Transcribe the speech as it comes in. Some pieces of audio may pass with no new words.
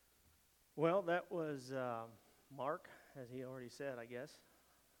Well, that was Mark, as he already said, I guess,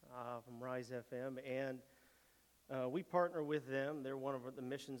 from Rise FM, and we partner with them. They're one of the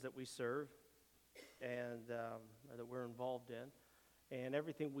missions that we serve and that we're involved in, and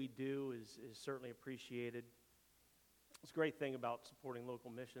everything we do is certainly appreciated. It's a great thing about supporting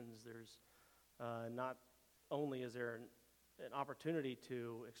local missions. There's not only is there an opportunity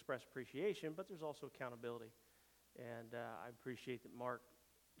to express appreciation, but there's also accountability, and I appreciate that Mark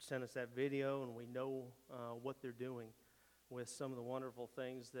sent us that video, and we know what they're doing with some of the wonderful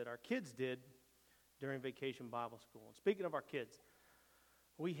things that our kids did during Vacation Bible School. And speaking of our kids,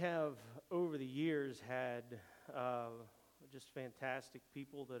 we have over the years had just fantastic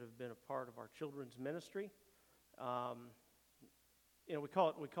people that have been a part of our children's ministry. We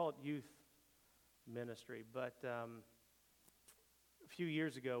call it youth ministry, but a few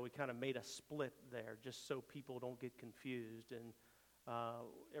years ago we kind of made a split there just so people don't get confused, and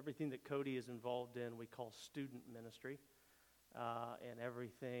everything that Cody is involved in we call student ministry, and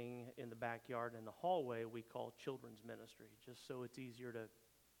everything in the backyard and the hallway we call children's ministry, just so it's easier to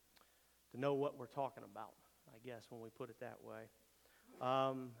know what we're talking about, I guess, when we put it that way.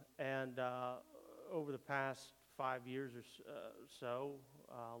 And over the past 5 years or so,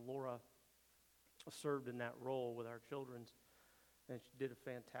 Laura served in that role with our children's, and she did a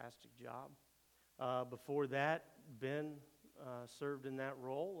fantastic job. Before that, Ben served in that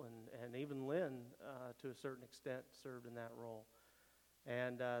role, and even Lynn, to a certain extent, served in that role.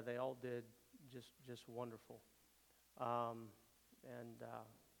 And they all did just wonderful.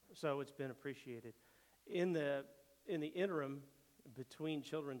 So it's been appreciated. In the interim between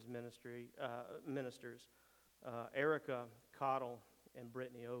children's ministers, Erica Cottle and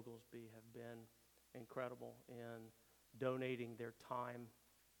Brittany Oglesby have been incredible in donating their time,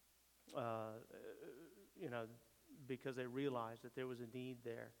 because they realized that there was a need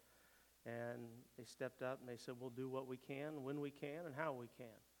there. And they stepped up and they said, we'll do what we can, when we can, and how we can.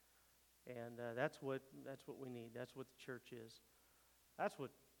 And that's what we need. That's what the church is. That's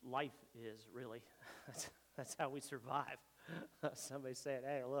what life is, really. That's how we survive. Somebody said,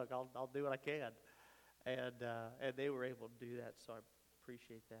 hey, look, I'll do what I can. And they were able to do that, so I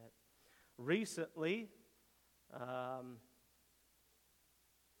appreciate that. Recently,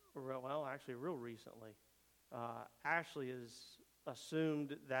 real recently, Ashley has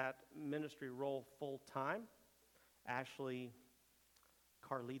assumed that ministry role full-time. Ashley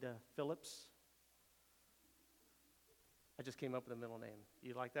Carlita Phillips. I just came up with a middle name.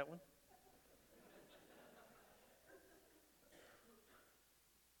 You like that one?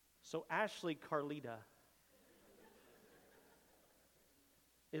 So Ashley Carlita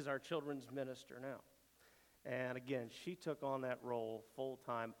is our children's minister now. And again, she took on that role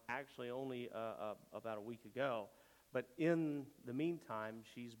full-time, actually only about a week ago. But in the meantime,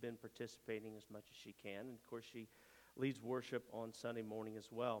 she's been participating as much as she can. And of course, she leads worship on Sunday morning as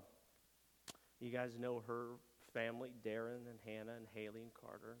well. You guys know her family, Darren and Hannah and Haley and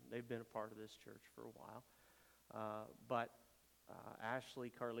Carter. They've been a part of this church for a while. But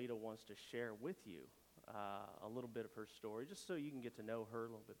Ashley Carlita wants to share with you a little bit of her story, just so you can get to know her a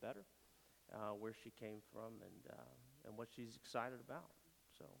little bit better, where she came from, and what she's excited about.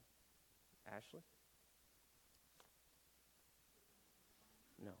 So, Ashley?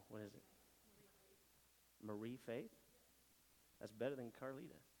 No, what is it? Marie Faith? That's better than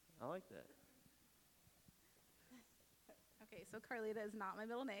Carlita. I like that. Okay, so Carlita is not my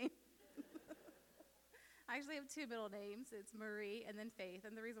middle name. I actually have two middle names. It's Marie and then Faith,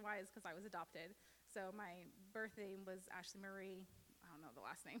 and the reason why is because I was adopted. So my birth name was Ashley Marie. I don't know the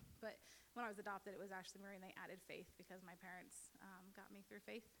last name, but when I was adopted, it was Ashley Marie, and they added Faith because my parents got me through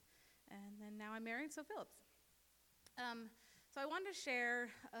Faith. And then now I'm married, so Phillips. So I wanted to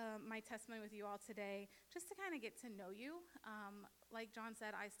share my testimony with you all today, just to kind of get to know you. Like John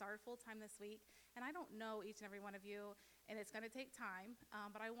said, I started full-time this week, and I don't know each and every one of you, and it's going to take time,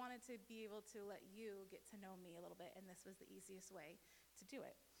 but I wanted to be able to let you get to know me a little bit, and this was the easiest way to do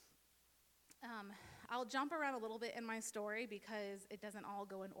it. I'll jump around a little bit in my story because it doesn't all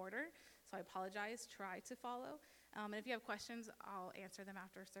go in order, so I apologize. Try to follow. And if you have questions, I'll answer them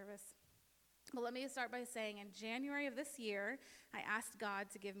after service. But let me start by saying in January of this year, I asked God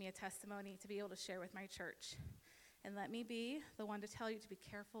to give me a testimony to be able to share with my church. And let me be the one to tell you to be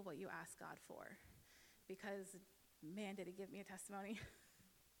careful what you ask God for, because, man, did he give me a testimony.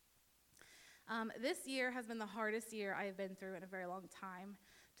 This year has been the hardest year I have been through in a very long time.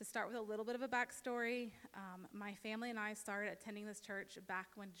 To start with a little bit of a backstory, my family and I started attending this church back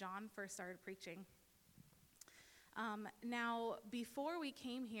when John first started preaching. Now, before we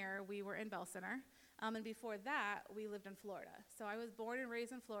came here, we were in Bell Center. And before that, we lived in Florida. So I was born and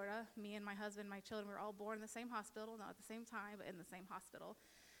raised in Florida. Me and my husband, my children, were all born in the same hospital, not at the same time, but in the same hospital.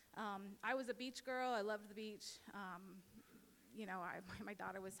 I was a beach girl. I loved the beach. My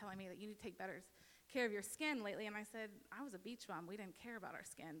daughter was telling me that you need to take better care of your skin lately. And I said, I was a beach mom. We didn't care about our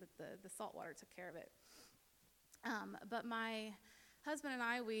skin. The salt water took care of it. But my husband and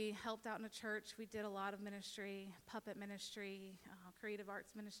I, we helped out in a church. We did a lot of ministry, puppet ministry, creative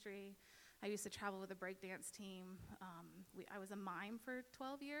arts ministry. I used to travel with a breakdance team. I was a mime for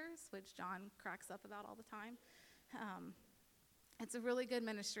 12 years, which John cracks up about all the time. It's a really good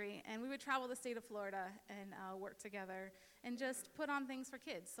ministry, and we would travel the state of Florida and work together and just put on things for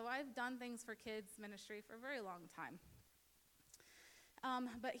kids. So I've done things for kids ministry for a very long time.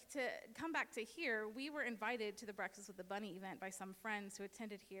 But to come back to here, we were invited to the Breakfast with the Bunny event by some friends who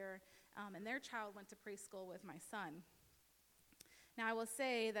attended here, and their child went to preschool with my son. Now, I will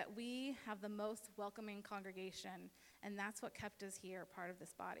say that we have the most welcoming congregation, and that's what kept us here, part of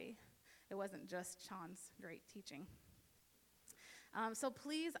this body. It wasn't just Sean's great teaching. So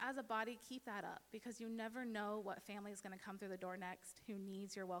please, as a body, keep that up, because you never know what family is going to come through the door next who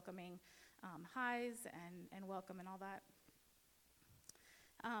needs your welcoming highs and welcome and all that.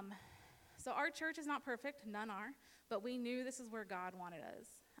 So our church is not perfect, none are, but we knew this is where God wanted us.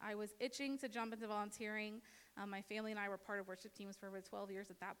 I was itching to jump into volunteering. My family and I were part of worship teams for over 12 years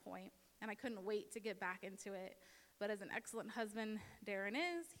at that point, and I couldn't wait to get back into it. But as an excellent husband Darren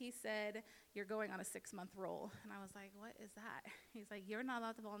is, he said, you're going on a 6-month roll. And I was like, what is that? He's like, you're not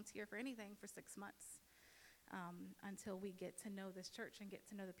allowed to volunteer for anything for 6 months until we get to know this church and get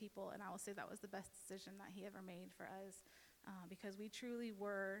to know the people. And I will say that was the best decision that he ever made for us, because we truly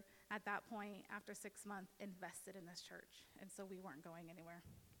were, at that point, after 6 months, invested in this church. And so we weren't going anywhere.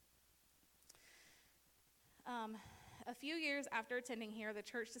 A few years after attending here, the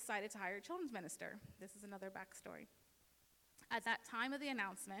church decided to hire a children's minister. This is another backstory. At that time of the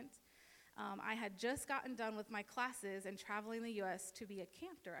announcement, I had just gotten done with my classes and traveling the U.S. to be a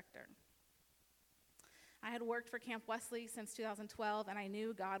camp director. I had worked for Camp Wesley since 2012, and I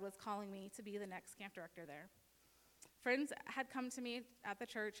knew God was calling me to be the next camp director there. Friends had come to me at the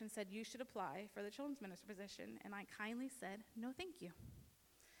church and said, you should apply for the children's minister position, and I kindly said, no, thank you.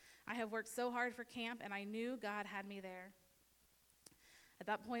 I have worked so hard for camp, and I knew God had me there. At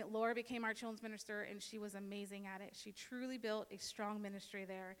that point, Laura became our children's minister, and she was amazing at it. She truly built a strong ministry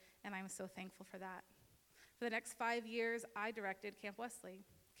there, and I'm so thankful for that. For the next 5 years, I directed Camp Wesley.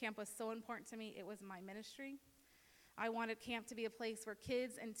 Camp was so important to me. It was my ministry. I wanted camp to be a place where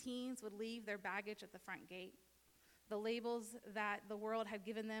kids and teens would leave their baggage at the front gate. The labels that the world had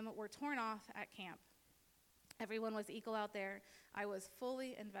given them were torn off at camp. Everyone was equal out there. I was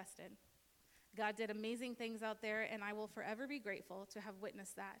fully invested. God did amazing things out there, and I will forever be grateful to have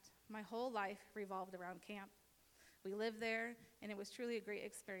witnessed that. My whole life revolved around camp. We lived there, and it was truly a great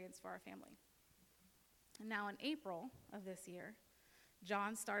experience for our family. And now in April of this year,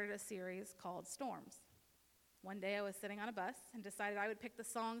 John started a series called Storms. One day I was sitting on a bus and decided I would pick the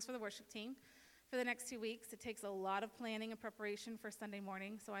songs for the worship team for the next 2 weeks. It takes a lot of planning and preparation for Sunday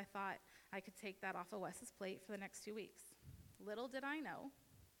morning, so I thought I could take that off of Wes's plate for the next 2 weeks. Little did I know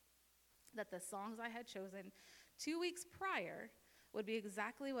that the songs I had chosen 2 weeks prior would be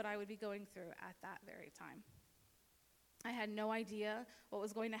exactly what I would be going through at that very time. I had no idea what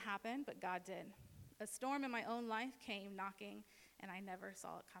was going to happen, but God did. A storm in my own life came knocking, and I never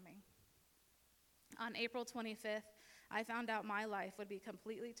saw it coming. On April 25th, I found out my life would be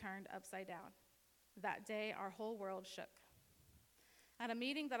completely turned upside down. That day, our whole world shook. At a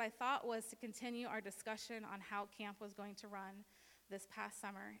meeting that I thought was to continue our discussion on how camp was going to run this past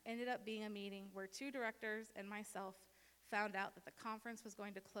summer, ended up being a meeting where 2 directors and myself found out that the conference was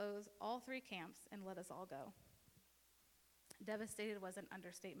going to close all 3 camps and let us all go. Devastated was an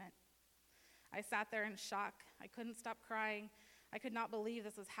understatement. I sat there in shock. I couldn't stop crying. I could not believe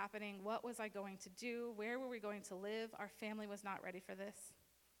this was happening. What was I going to do? Where were we going to live? Our family was not ready for this.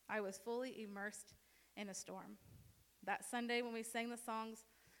 I was fully immersed in a storm. That Sunday when we sang the songs,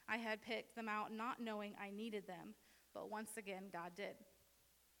 I had picked them out not knowing I needed them, but once again, God did.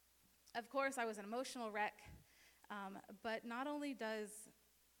 Of course, I was an emotional wreck, but not only I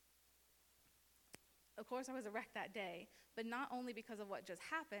was a wreck that day, but not only because of what just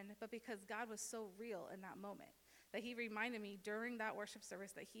happened, but because God was so real in that moment, that he reminded me during that worship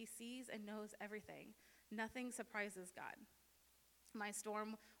service that he sees and knows everything. Nothing surprises God. My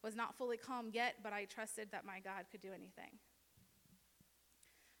storm was not fully calm yet, but I trusted that my God could do anything.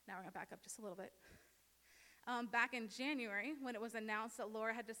 Now we're going to back up just a little bit. Back in January, when it was announced that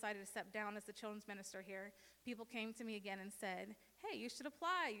Laura had decided to step down as the children's minister here, people came to me again and said, hey, you should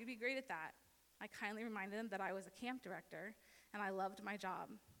apply. You'd be great at that. I kindly reminded him that I was a camp director and I loved my job.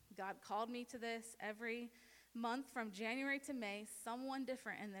 God called me to this. Every month from January to May, someone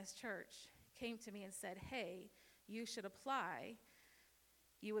different in this church came to me and said, hey, you should apply.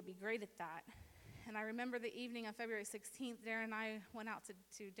 You would be great at that. And I remember the evening of February 16th, Darren and I went out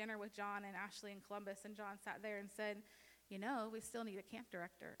to dinner with John and Ashley in Columbus, and John sat there and said, we still need a camp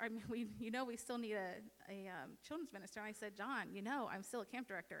director. We still need a children's minister. And I said, John, I'm still a camp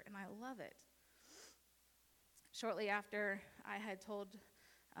director, and I love it. Shortly after I had told,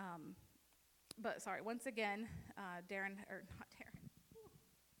 once again,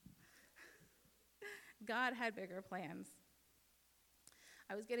 God had bigger plans.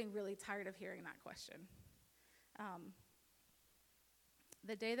 I was getting really tired of hearing that question.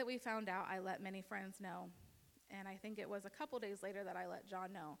 The day that we found out, I let many friends know. And I think it was a couple days later that I let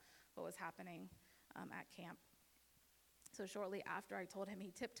John know what was happening at camp. So shortly after I told him,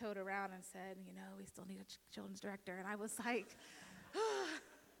 he tiptoed around and said, we still need a children's director. And I was like,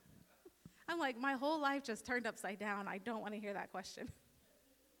 my whole life just turned upside down. I don't want to hear that question.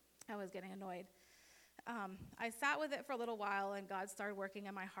 I was getting annoyed. I sat with it for a little while, and God started working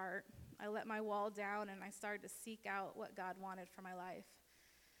in my heart. I let my wall down, and I started to seek out what God wanted for my life.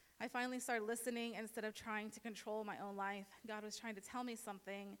 I finally started listening instead of trying to control my own life. God was trying to tell me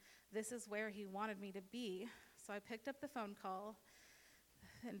something. This is where he wanted me to be. So I picked up the phone call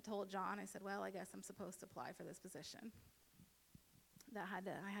and told John, I said, well, I guess I'm supposed to apply for this position. I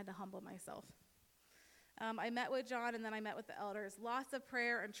had to humble myself. I met with John, and then I met with the elders. Lots of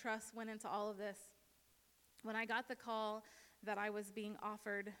prayer and trust went into all of this. When I got the call that I was being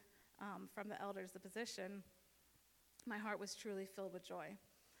offered from the elders the position, my heart was truly filled with joy.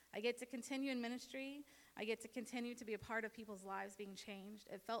 I get to continue in ministry. I get to continue to be a part of people's lives being changed.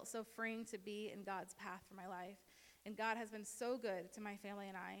 It felt so freeing to be in God's path for my life. And God has been so good to my family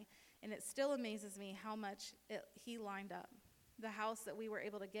and I, and it still amazes me how much he lined up. The house that we were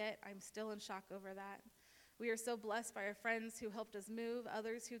able to get, I'm still in shock over that. We are so blessed by our friends who helped us move,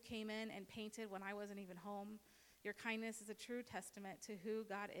 others who came in and painted when I wasn't even home. Your kindness is a true testament to who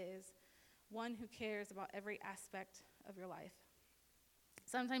God is, one who cares about every aspect of your life.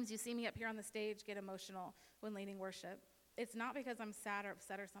 Sometimes you see me up here on the stage get emotional when leading worship. It's not because I'm sad or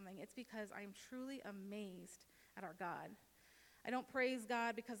upset or something. It's because I'm truly amazed at our God. I don't praise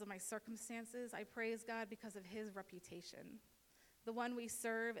God because of my circumstances. I praise God because of his reputation. The one we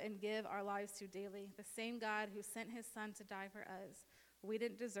serve and give our lives to daily, the same God who sent his son to die for us. We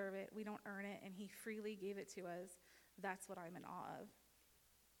didn't deserve it, we don't earn it, and he freely gave it to us. That's what I'm in awe of.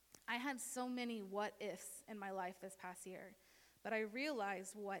 I had so many what ifs in my life this past year, but I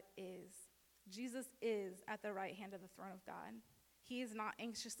realized what is. Jesus is at the right hand of the throne of God. He is not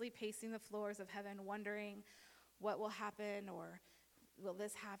anxiously pacing the floors of heaven, wondering what will happen, or will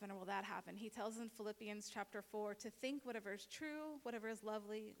this happen, or will that happen? He tells in Philippians chapter 4 to think whatever is true, whatever is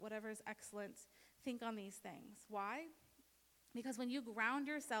lovely, whatever is excellent, think on these things. Why? Because when you ground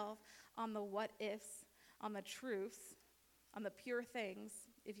yourself on the what ifs, on the truths, on the pure things,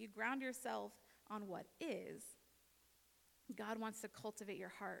 if you ground yourself on what is, God wants to cultivate your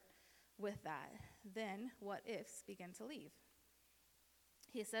heart with that. Then what ifs begin to leave.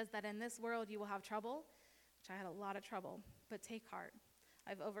 He says that in this world you will have trouble, which I had a lot of trouble, but take heart.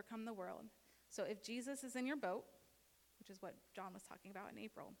 I've overcome the world. So if Jesus is in your boat, which is what John was talking about in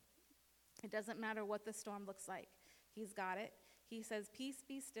April, it doesn't matter what the storm looks like. He's got it. He says, peace,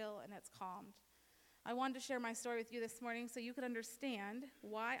 be still, and it's calmed. I wanted to share my story with you this morning so you could understand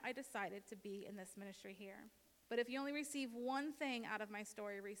why I decided to be in this ministry here. But if you only receive one thing out of my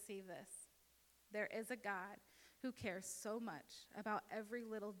story, receive this. There is a God who cares so much about every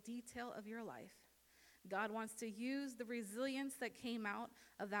little detail of your life. God wants to use the resilience that came out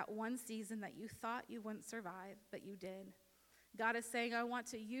of that one season that you thought you wouldn't survive, but you did. God is saying, I want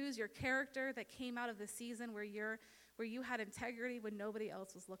to use your character that came out of the season where you had integrity when nobody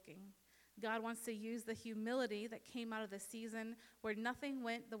else was looking. God wants to use the humility that came out of the season where nothing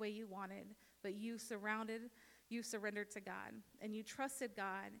went the way you wanted, but you surrendered to God, and you trusted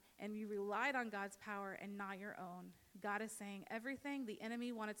God, and you relied on God's power and not your own. God is saying, everything the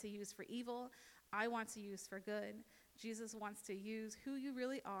enemy wanted to use for evil, I want to use for good. Jesus wants to use who you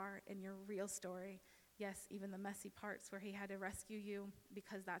really are in your real story. Yes, even the messy parts where he had to rescue you,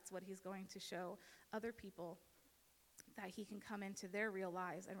 because that's what he's going to show other people, that he can come into their real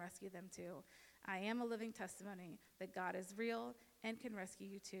lives and rescue them too. I am a living testimony that God is real and can rescue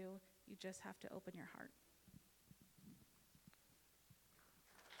you too. You just have to open your heart.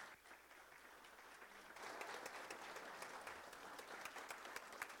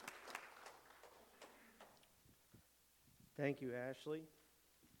 Thank you, Ashley.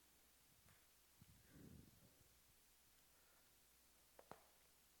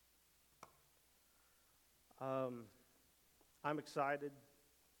 I'm excited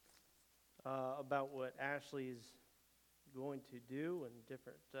about what Ashley's going to do and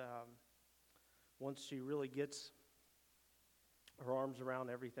different, once she really gets her arms around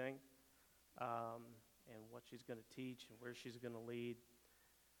everything, and what she's going to teach and where she's going to lead.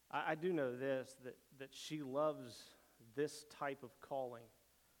 I do know this, that she loves this type of calling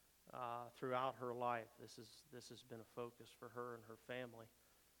throughout her life. This has been a focus for her and her family.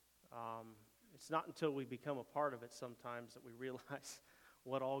 It's not until we become a part of it sometimes that we realize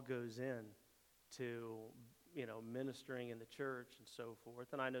what all goes in to, ministering in the church and so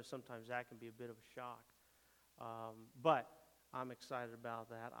forth. And I know sometimes that can be a bit of a shock. But I'm excited about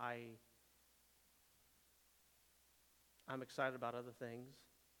that. I'm excited about other things.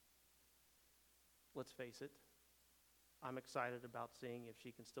 Let's face it. I'm excited about seeing if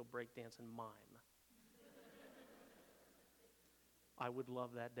she can still break dance and mime. I would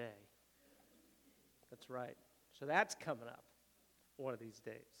love that day. That's right. So that's coming up one of these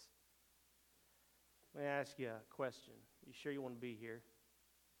days. Let me ask you a question. You sure you want to be here?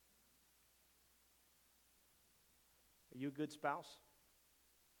 Are you a good spouse?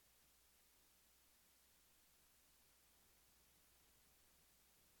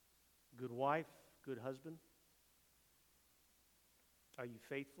 Good wife? Good husband? Are you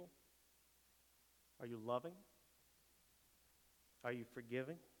faithful? Are you loving? Are you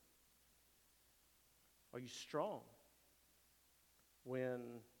forgiving? Are you strong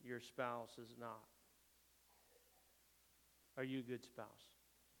when your spouse is not? Are you a good spouse?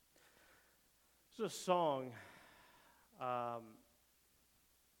 There's a song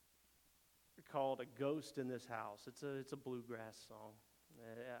called "A Ghost in This House." It's a bluegrass song.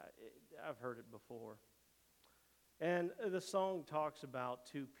 I've heard it before. And the song talks about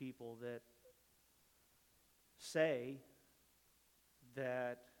two people that say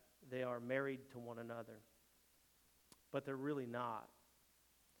that they are married to one another, but they're really not.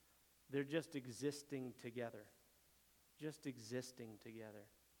 They're just existing together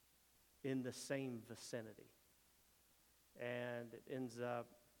in the same vicinity. And it ends up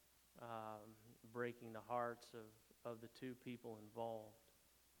breaking the hearts of the two people involved.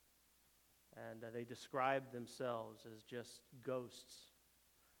 And they describe themselves as just ghosts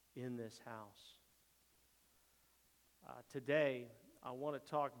in this house. Today, I want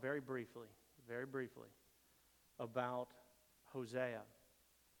to talk very briefly, about Hosea,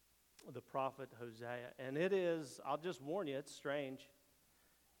 the prophet Hosea. And it is, I'll just warn you, it's strange.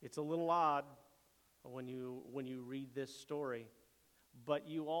 It's a little odd when you read this story. But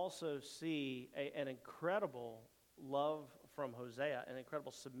you also see an incredible love from Hosea, an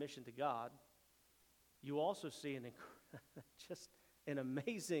incredible submission to God. You also see just an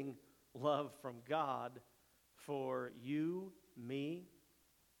amazing love from God for you, me,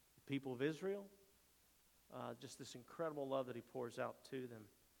 the people of Israel. Just this incredible love that he pours out to them.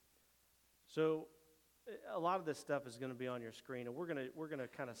 So a lot of this stuff is going to be on your screen, and we're going to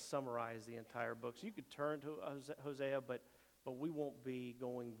kind of summarize the entire book. So you could turn to Hosea, but we won't be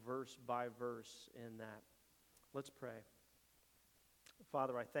going verse by verse in that. Let's pray.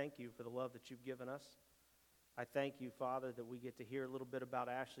 Father, I thank you for the love that you've given us. I thank you, Father, that we get to hear a little bit about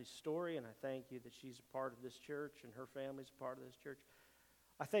Ashley's story, and I thank you that she's a part of this church and her family's a part of this church.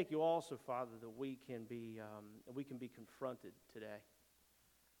 I thank you also, Father, that we can be confronted today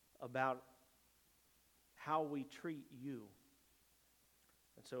about how we treat you,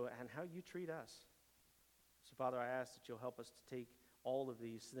 and how you treat us. So, Father, I ask that you'll help us to take all of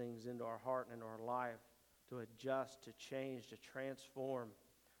these things into our heart and into our life, to adjust, to change, to transform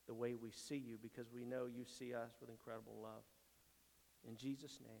the way we see you, because we know you see us with incredible love. In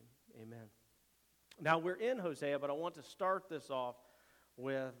Jesus' name, amen. Now, we're in Hosea, but I want to start this off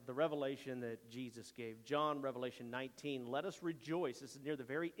with the revelation that Jesus gave. John, Revelation 19. Let us rejoice. This is near the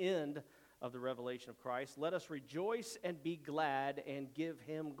very end of the revelation of Christ. Let us rejoice and be glad and give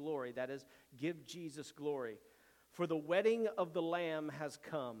him glory. That is, give Jesus glory. For the wedding of the Lamb has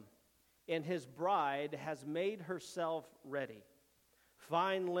come, and his bride has made herself ready.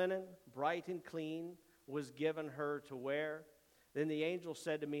 Fine linen, bright and clean, was given her to wear. Then the angel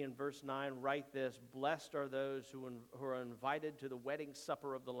said to me in verse 9, write this, blessed are those who are invited to the wedding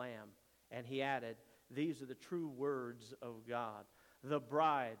supper of the Lamb. And he added, these are the true words of God. The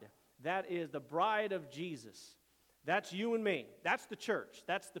bride, that is the bride of Jesus. That's you and me. That's the church.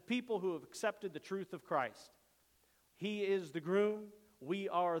 That's the people who have accepted the truth of Christ. He is the groom. We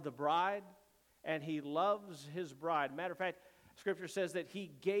are the bride. And he loves his bride. Matter of fact, Scripture says that he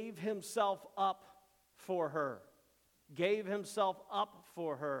gave himself up for her. Gave himself up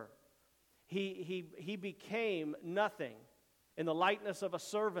for her. He became nothing in the likeness of a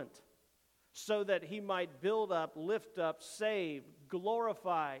servant. so that he might build up, lift up, save,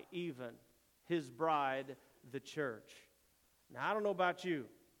 glorify even his bride, the church. Now, I don't know about you,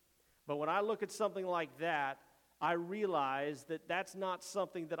 but when I look at something like that, I realize that that's not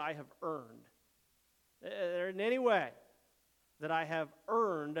something that I have earned. In any way that I have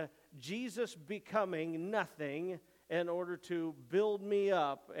earned Jesus becoming nothing in order to build me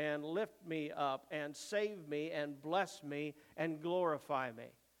up and lift me up and save me and bless me and glorify me.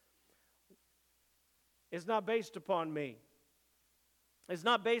 It's not based upon me. It's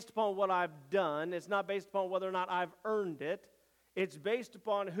not based upon what I've done. It's not based upon whether or not I've earned it. It's based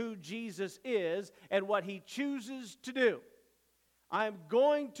upon who Jesus is and what he chooses to do. I'm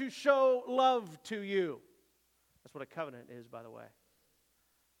going to show love to you. That's what a covenant is, by the way.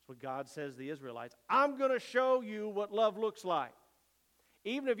 That's what God says to the Israelites. I'm going to show you what love looks like.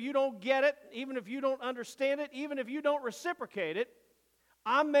 Even if you don't get it, even if you don't understand it, even if you don't reciprocate it,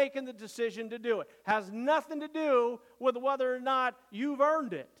 I'm making the decision to do it. Has nothing to do with whether or not you've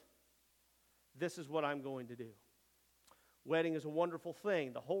earned it. This is what I'm going to do. Wedding is a wonderful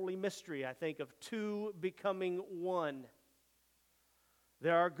thing. The holy mystery, I think, of two becoming one.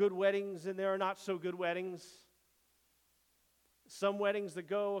 There are good weddings and there are not so good weddings. Some weddings that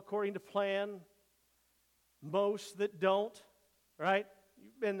go according to plan. Most that don't, right?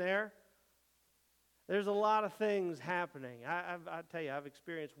 You've been there. There's a lot of things happening. I tell you, I've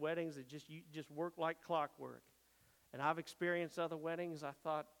experienced weddings that just work like clockwork. And I've experienced other weddings, I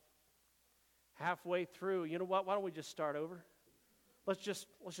thought, halfway through, you know what, why don't we just start over? Let's just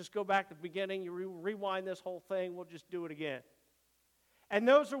go back to the beginning. You rewind this whole thing, we'll just do it again. And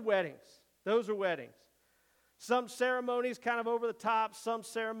those are weddings. Those are weddings. Some ceremonies kind of over the top, some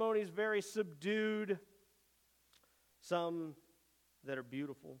ceremonies very subdued, some that are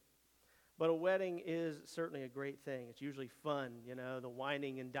beautiful. But a wedding is certainly a great thing. It's usually fun, you know, the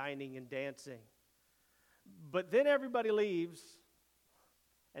wining and dining and dancing. But then everybody leaves,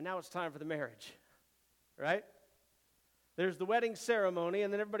 and now it's time for the marriage, right? There's the wedding ceremony,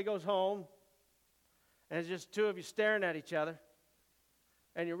 and then everybody goes home, and it's just two of you staring at each other,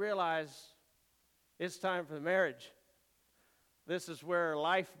 and you realize it's time for the marriage. This is where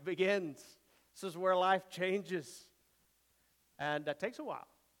life begins. This is where life changes. And that takes a while.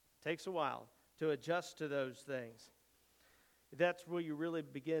 Takes a while to adjust to those things. That's where you really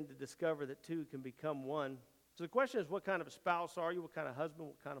begin to discover that two can become one. So the question is, what kind of a spouse are you? What kind of husband?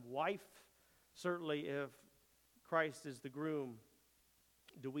 What kind of wife? Certainly, if Christ is the groom,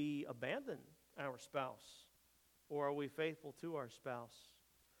 do we abandon our spouse? Or are we faithful to our spouse?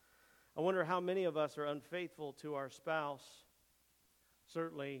 I wonder how many of us are unfaithful to our spouse.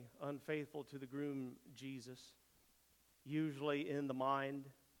 Certainly unfaithful to the groom, Jesus. Usually in the mind,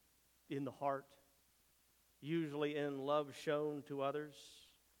 in the heart, usually in love shown to others,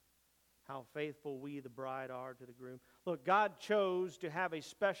 how faithful we, the bride, are to the groom. Look, God chose to have a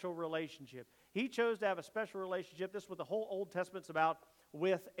special relationship. He chose to have a special relationship. This is what the whole Old Testament's about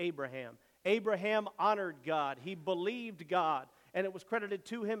with Abraham. Abraham honored God. He believed God, and it was credited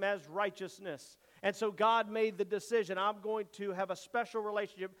to him as righteousness. And so God made the decision, I'm going to have a special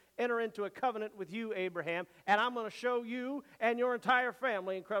relationship, enter into a covenant with you, Abraham, and I'm going to show you and your entire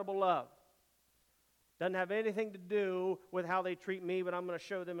family incredible love. Doesn't have anything to do with how they treat me, but I'm going to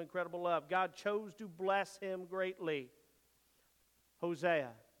show them incredible love. God chose to bless him greatly. Hosea.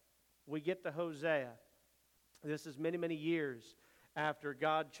 We get to Hosea. This is many, many years after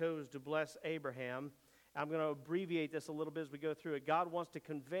God chose to bless Abraham. I'm going to abbreviate this a little bit as we go through it. God wants to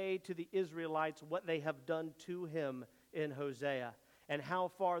convey to the Israelites what they have done to him in Hosea and how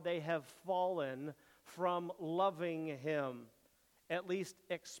far they have fallen from loving him, at least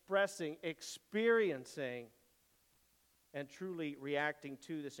expressing, experiencing, and truly reacting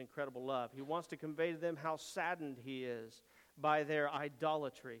to this incredible love. He wants to convey to them how saddened he is by their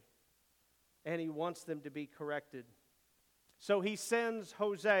idolatry, and he wants them to be corrected. So he sends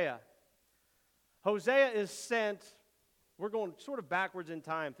Hosea. Hosea is sent, we're going sort of backwards in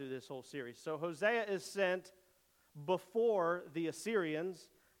time through this whole series. So Hosea is sent before the Assyrians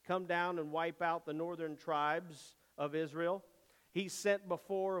come down and wipe out the northern tribes of Israel. He's sent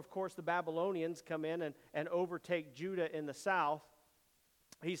before, of course, the Babylonians come in and overtake Judah in the south.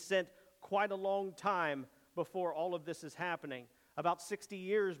 He's sent quite a long time before all of this is happening. About 60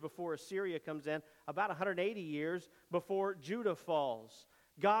 years before Assyria comes in, about 180 years before Judah falls.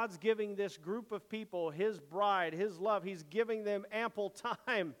 God's giving this group of people, his bride, his love, he's giving them ample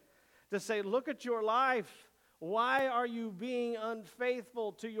time to say, look at your life. Why are you being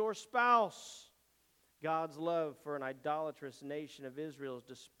unfaithful to your spouse? God's love for an idolatrous nation of Israel is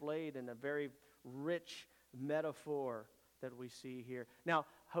displayed in a very rich metaphor that we see here. Now,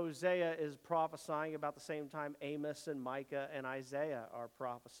 Hosea is prophesying. About the same time, Amos and Micah and Isaiah are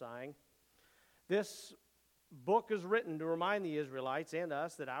prophesying. This book is written to remind the Israelites and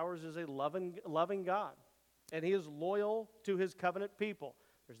us that ours is a loving God, and He is loyal to His covenant people.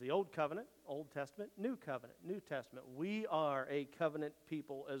 There's the Old Covenant, Old Testament, New Covenant, New Testament. We are a covenant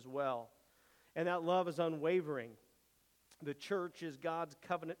people as well, and that love is unwavering. The church is God's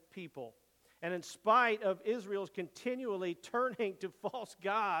covenant people, and in spite of Israel's continually turning to false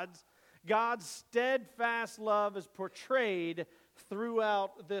gods, God's steadfast love is portrayed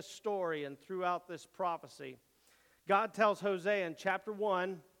throughout this story and throughout this prophecy. God tells Hosea in chapter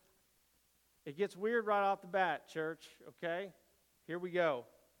 1, it gets weird right off the bat, church, okay? Here we go.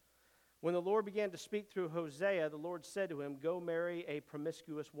 When the Lord began to speak through Hosea, the Lord said to him, "Go marry a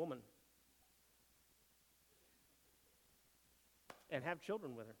promiscuous woman and have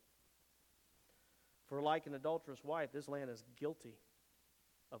children with her. For like an adulterous wife, this land is guilty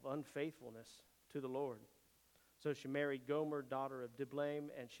of unfaithfulness to the Lord." So she married Gomer, daughter of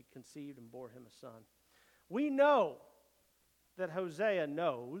Diblaim, and she conceived and bore him a son. We know that Hosea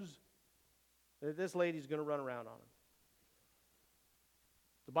knows that this lady's going to run around on him.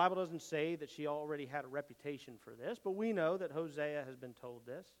 The Bible doesn't say that she already had a reputation for this, but we know that Hosea has been told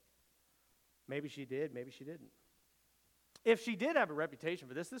this. Maybe she did, maybe she didn't. If she did have a reputation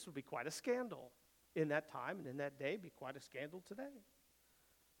for this would be quite a scandal in that time and in that day, be quite a scandal today.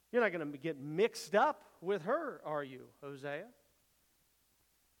 You're not going to get mixed up with her, are you, Hosea?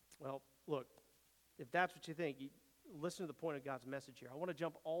 Well, look, if that's what you think, listen to the point of God's message here. I want to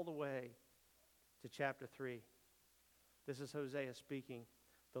jump all the way to chapter 3. This is Hosea speaking.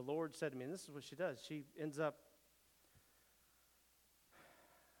 The Lord said to me, and this is what she does. She ends up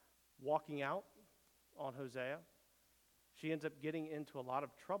walking out on Hosea. She ends up getting into a lot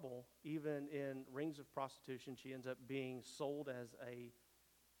of trouble, even in rings of prostitution. She ends up being sold as a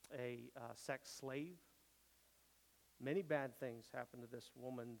sex slave. Many bad things happen to this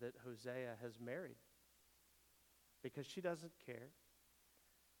woman that Hosea has married because she doesn't care.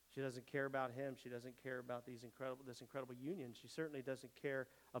 She doesn't care about him. She doesn't care about this incredible union. She certainly doesn't care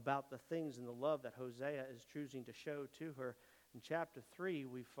about the things and the love that Hosea is choosing to show to her. In chapter 3,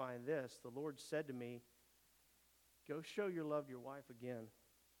 we find this. The Lord said to me, "Go show your love to your wife again.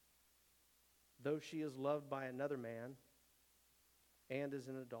 Though she is loved by another man and is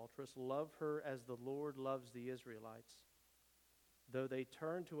an adulteress, love her as the Lord loves the Israelites. Though they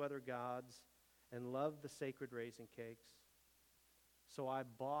turn to other gods and love the sacred raisin cakes. So I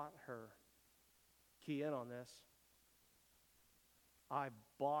bought her." Key in on this. I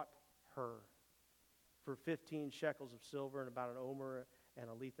bought her for 15 shekels of silver and about an omer and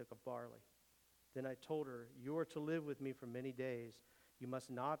a lethek of barley. Then I told her, "You are to live with me for many days. You must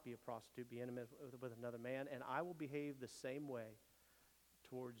not be a prostitute, be intimate with another man, and I will behave the same way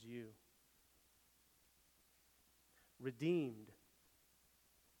towards you." Redeemed.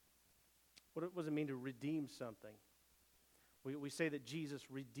 What does it mean to redeem something? We say that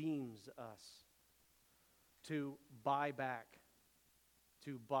Jesus redeems us. To buy back.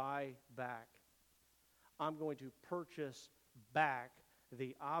 To buy back. I'm going to purchase back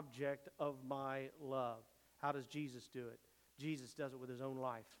the object of my love. How does Jesus do it? Jesus does it with His own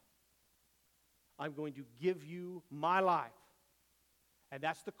life. I'm going to give you my life. And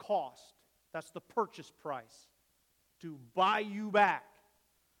that's the cost. That's the purchase price. To buy you back.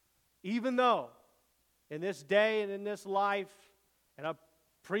 Even though in this day and in this life and a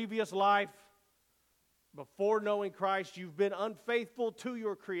previous life, before knowing Christ, you've been unfaithful to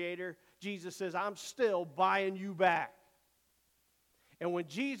your Creator, Jesus says, I'm still buying you back. And when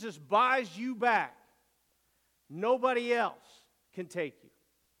Jesus buys you back, nobody else can take you.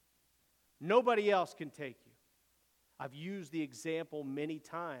 Nobody else can take you. I've used the example many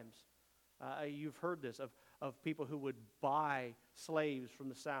times. You've heard this, of people who would buy slaves from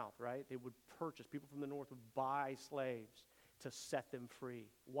the South, right? They would purchase, people from the North would buy slaves to set them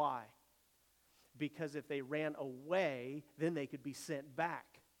free. Why? Because if they ran away, then they could be sent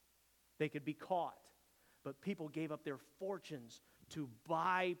back. They could be caught. But people gave up their fortunes to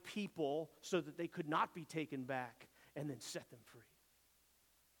buy people so that they could not be taken back and then set them free.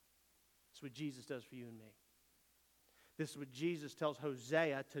 That's what Jesus does for you and me. This is what Jesus tells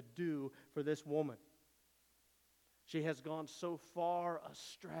Hosea to do for this woman. She has gone so far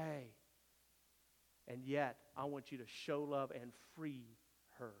astray. And yet, I want you to show love and free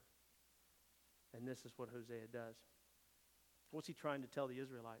her. And this is what Hosea does. What's he trying to tell the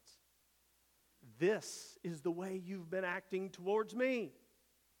Israelites? This is the way you've been acting towards me.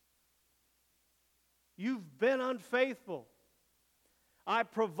 You've been unfaithful. I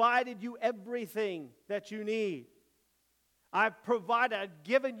provided you everything that you need. I've provided, I've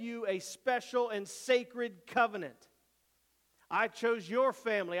given you a special and sacred covenant. I chose your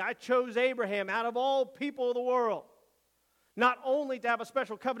family. I chose Abraham out of all people of the world. Not only to have a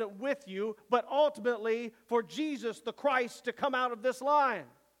special covenant with you, but ultimately for Jesus the Christ to come out of this line.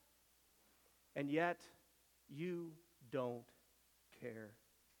 And yet, you don't care.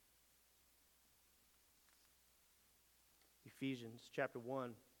 Ephesians chapter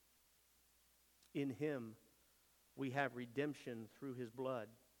 1. In Him we have redemption through His blood,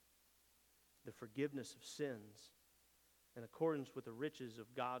 the forgiveness of sins, in accordance with the riches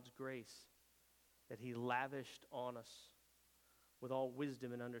of God's grace that He lavished on us with all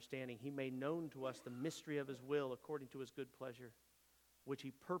wisdom and understanding. He made known to us the mystery of His will according to His good pleasure, which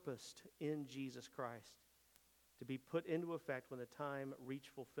He purposed in Jesus Christ to be put into effect when the time reached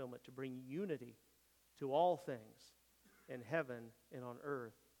fulfillment, to bring unity to all things in heaven and on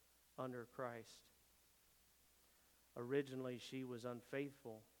earth under Christ. Originally, she was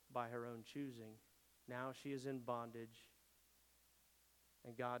unfaithful by her own choosing. Now she is in bondage,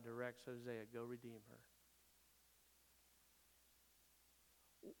 and God directs Hosea, go redeem her.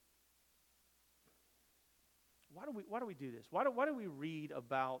 Why do we do this? Why do we read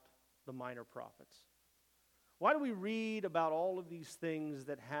about the minor prophets? Why do we read about all of these things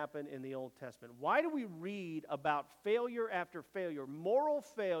that happen in the Old Testament? Why do we read about failure after failure, moral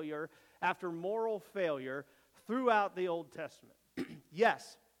failure after moral failure throughout the Old Testament?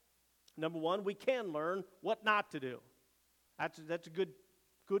 Yes, number one, we can learn what not to do. That's a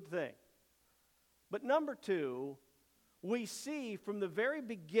good thing. But number two, we see from the very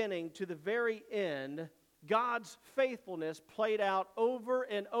beginning to the very end God's faithfulness played out over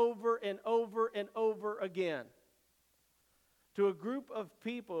and over and over and over again to a group of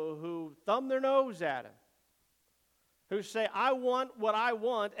people who thumb their nose at Him, who say, I want what I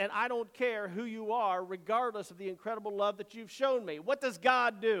want, and I don't care who you are, regardless of the incredible love that you've shown me. What does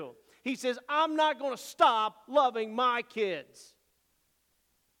God do? He says, I'm not going to stop loving my kids.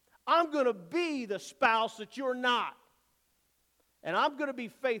 I'm going to be the spouse that you're not. And I'm going to be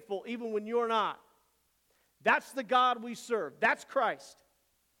faithful even when you're not. That's the God we serve. That's Christ.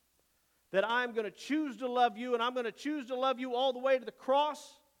 That I'm going to choose to love you, and I'm going to choose to love you all the way to the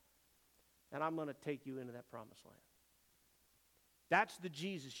cross, and I'm going to take you into that promised land. That's the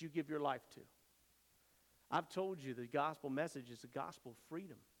Jesus you give your life to. I've told you the gospel message is the gospel of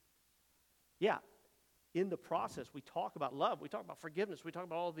freedom. Yeah, in the process, we talk about love, we talk about forgiveness, we talk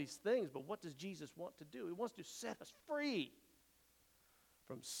about all these things, but what does Jesus want to do? He wants to set us free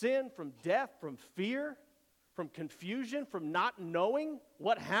from sin, from death, from fear, from confusion, from not knowing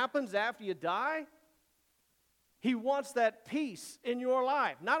what happens after you die. He wants that peace in your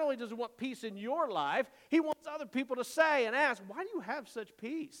life. Not only does He want peace in your life, He wants other people to say and ask, why do you have such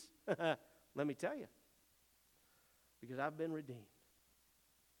peace? Let me tell you. Because I've been redeemed.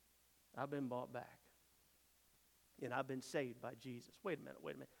 I've been bought back. And I've been saved by Jesus. Wait a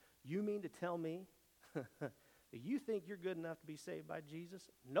minute. You mean to tell me that you think you're good enough to be saved by Jesus?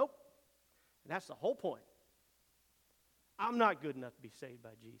 Nope. And that's the whole point. I'm not good enough to be saved by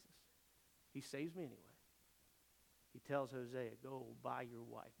Jesus. He saves me anyway. He tells Hosea, go buy your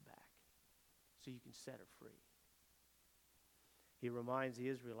wife back so you can set her free. He reminds the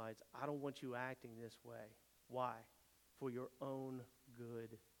Israelites, I don't want you acting this way. Why? For your own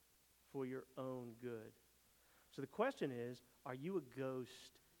good. For your own good. So the question is, are you a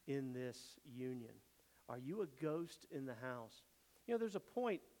ghost in this union? Are you a ghost in the house? You know, there's a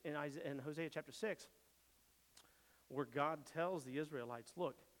point in Hosea chapter 6 where God tells the Israelites,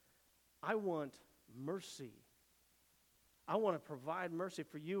 look, I want mercy. I want to provide mercy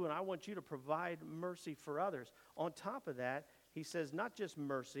for you, and I want you to provide mercy for others. On top of that, He says not just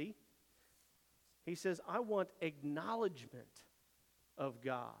mercy. He says, I want acknowledgement of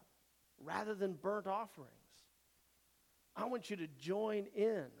God rather than burnt offerings. I want you to join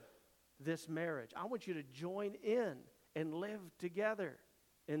in this marriage. I want you to join in and live together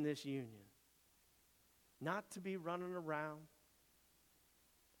in this union. Not to be running around.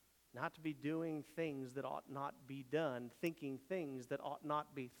 Not to be doing things that ought not be done, thinking things that ought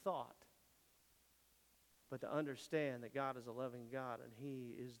not be thought. But to understand that God is a loving God and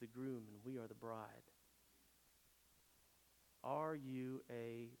He is the groom and we are the bride. Are you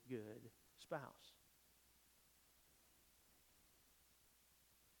a good spouse?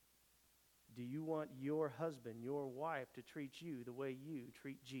 Do you want your husband, your wife, to treat you the way you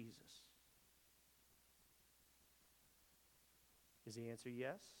treat Jesus? Is the answer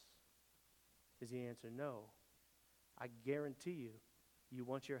yes? Is the answer no? I guarantee you, you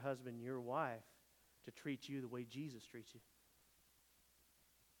want your husband, your wife, to treat you the way Jesus treats you.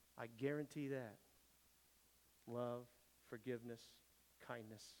 I guarantee that. Love, forgiveness,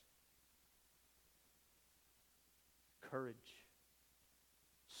 kindness, courage,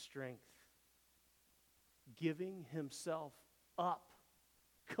 strength, giving himself up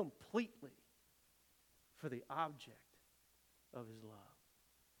completely for the object of his love.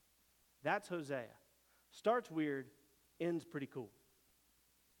 That's Hosea. Starts weird, ends pretty cool.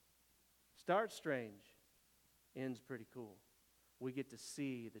 Starts strange, ends pretty cool. We get to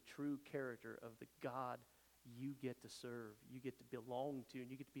see the true character of the God you get to serve, you get to belong to, and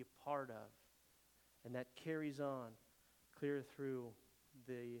you get to be a part of. And that carries on clear through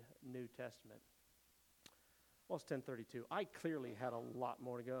the New Testament. Well, it's 10:32. I clearly had a lot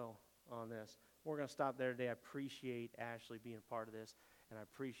more to go on this. We're going to stop there today. I appreciate Ashley being a part of this, and I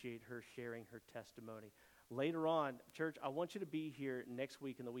appreciate her sharing her testimony. Later on, church, I want you to be here next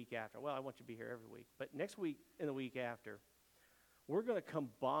week and the week after. Well, I want you to be here every week. But next week and the week after, we're going to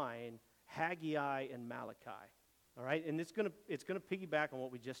combine Haggai and Malachi. All right? And it's going to piggyback on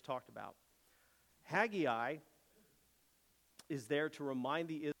what we just talked about. Haggai is there to remind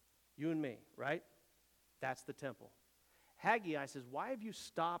the Israelites, you and me, right? That's the temple. Haggai says, why have you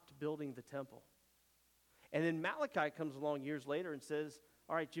stopped building the temple? And then Malachi comes along years later and says,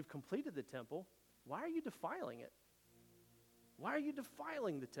 all right, you've completed the temple. Why are you defiling it? Why are you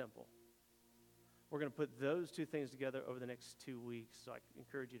defiling the temple? We're going to put those two things together over the next 2 weeks, so I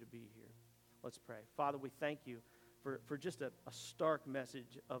encourage you to be here. Let's pray. Father, we thank you for just a stark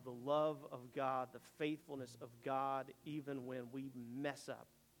message of the love of God, the faithfulness of God, even when we mess up.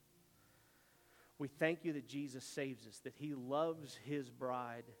 We thank you that Jesus saves us, that he loves his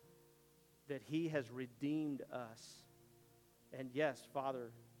bride, that he has redeemed us. And yes,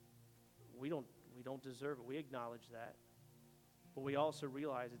 Father, we don't deserve it. We acknowledge that. But we also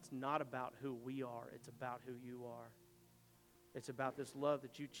realize it's not about who we are. It's about who you are. It's about this love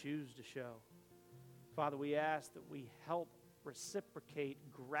that you choose to show. Father, we ask that we help reciprocate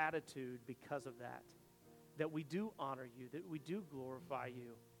gratitude because of that. That we do honor you. That we do glorify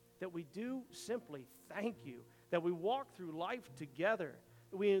you. That we do simply thank you. That we walk through life together.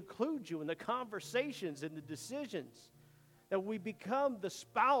 That we include you in the conversations and the decisions. That we become the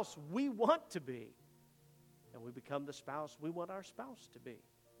spouse we want to be. And we become the spouse we want our spouse to be.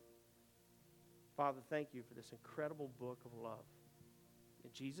 Father, thank you for this incredible book of love.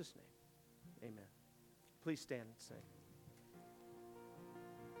 In Jesus' name, amen. Please stand and sing.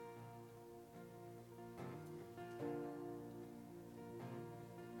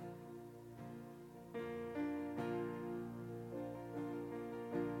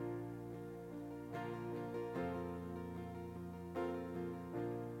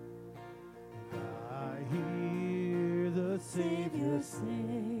 Savior say,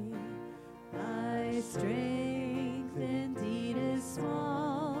 thy strength indeed is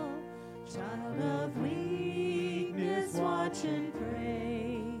small. Child of weakness, watch and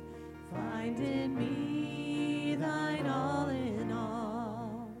pray. Find in me thine all in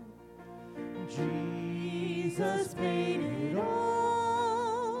all. Jesus paid it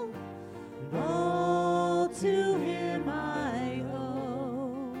all to him I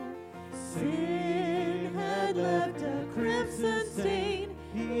owe. Sin had left a crimson stain,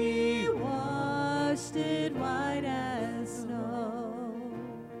 he washed it white as snow.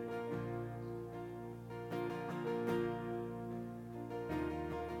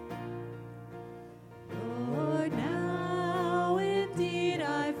 Lord, now indeed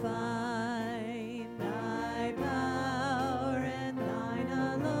I find thy power and thine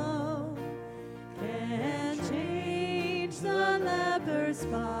alone can change the leper's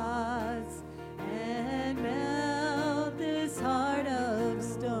spots and melt this heart of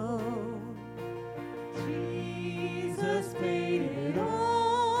stone. Jesus paid it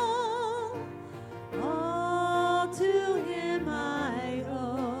all to him I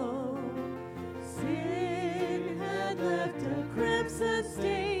owe. Sin had left a crimson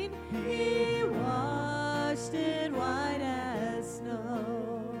stain, he washed it white as snow.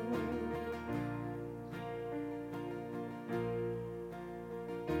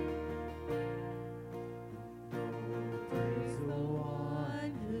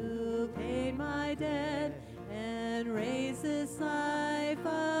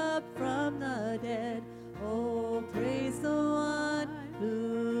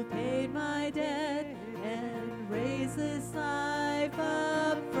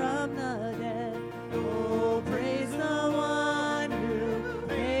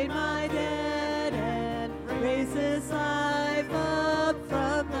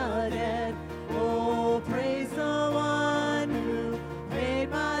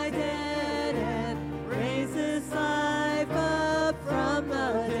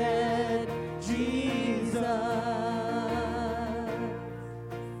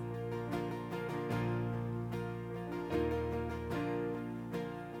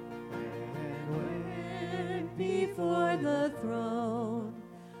 the throne.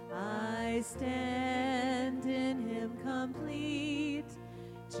 I stand in him complete.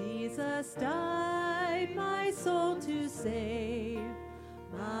 Jesus died my soul to save.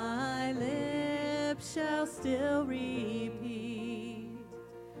 My lips shall still repeat.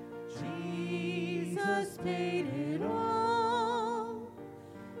 Jesus paid it all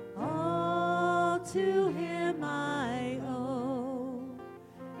to him I owe.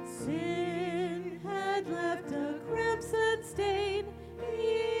 Sin had left a crimson stain,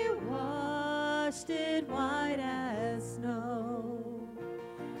 he washed it white as snow.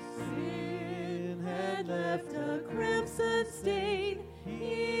 Sin had left a crimson stain,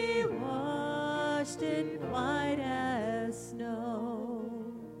 he washed it white as snow.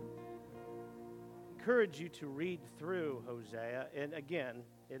 Encourage you to read through Hosea, and again,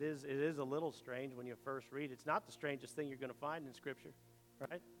 it is a little strange when you first read. It's not the strangest thing you're going to find in Scripture,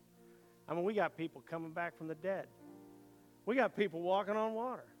 right? I mean, we got people coming back from the dead. We got people walking on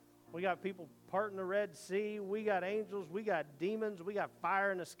water. We got people parting the Red Sea. We got angels. We got demons. We got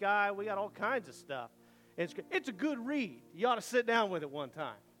fire in the sky. We got all kinds of stuff. It's a good read. You ought to sit down with it one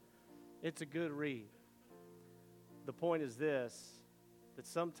time. It's a good read. The point is this, that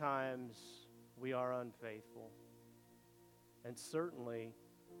sometimes we are unfaithful. And certainly,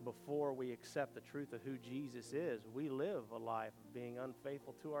 before we accept the truth of who Jesus is, we live a life of being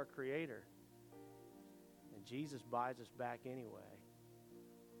unfaithful to our Creator. And Jesus buys us back anyway.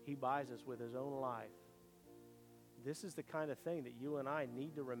 He buys us with his own life. This is the kind of thing that you and I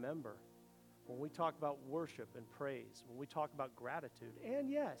need to remember when we talk about worship and praise, when we talk about gratitude, and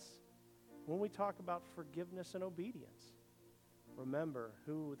yes, when we talk about forgiveness and obedience. Remember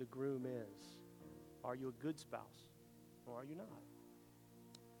who the groom is. Are you a good spouse, or are you not?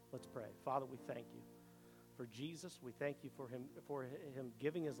 Let's pray. Father, we thank you for Jesus. We thank you for him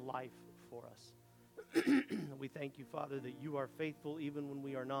giving his life for us. We thank you, Father, that you are faithful even when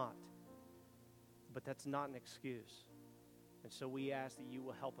we are not. But that's not an excuse. And so we ask that you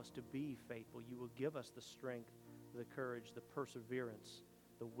will help us to be faithful. You will give us the strength, the courage, the perseverance,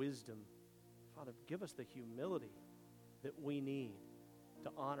 the wisdom. Father, give us the humility that we need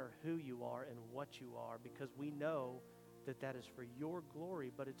to honor who you are and what you are, because we know that that is for your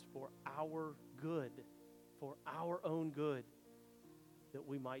glory, but it's for our good, for our own good, that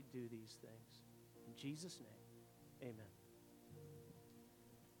we might do these things. In Jesus' name, amen.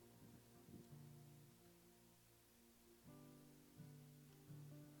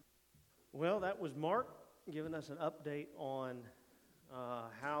 Well, that was Mark giving us an update on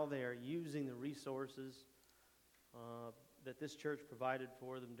how they are using the resources that this church provided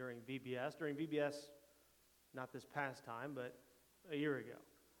for them during VBS. During VBS, not this past time, but a year ago.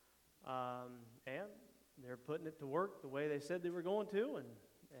 And they're putting it to work the way they said they were going to,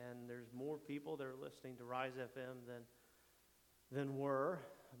 and there's more people that are listening to Rise FM than were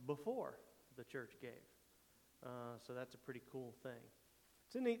before the church gave. So that's a pretty cool thing.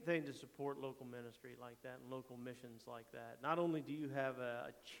 It's a neat thing to support local ministry like that and local missions like that. Not only do you have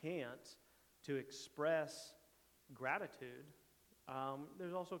a chance to express gratitude,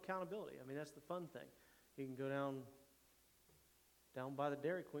 there's also accountability. I mean, that's the fun thing. You can go down by the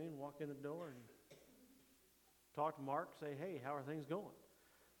Dairy Queen, walk in the door, and talk to Mark, say, hey, how are things going?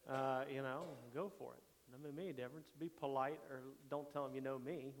 Go for it. Doesn't make me a difference. Be polite, or don't tell them you know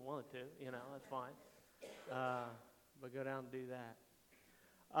me. Want to, that's fine. But go down and do that.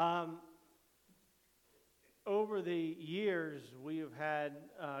 Over the years, we have had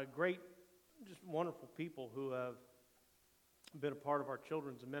great, just wonderful people who have been a part of our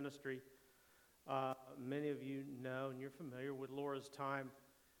children's ministry. Many of you know, and you're familiar with Laura's time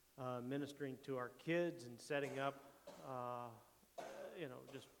ministering to our kids and setting up,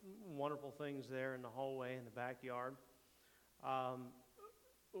 just wonderful things there in the hallway, in the backyard.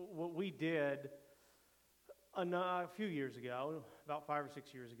 What we did a few years ago, about 5 or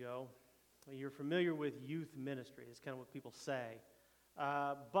 6 years ago, you're familiar with youth ministry. It's kind of what people say.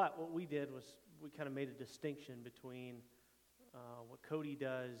 But what we did was we kind of made a distinction between what Cody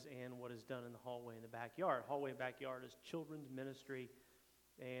does and what is done in the hallway and the backyard. Hallway and backyard is children's ministry,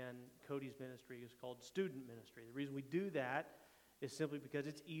 and Cody's ministry is called student ministry. The reason we do that is simply because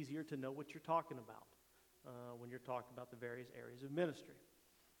it's easier to know what you're talking about when you're talking about the various areas of ministry.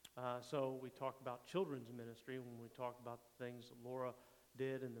 So we talk about children's ministry when we talk about the things that Laura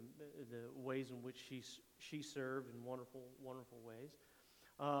did and the ways in which she served in wonderful, wonderful ways.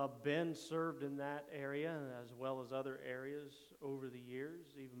 Ben served in that area as well as other areas over the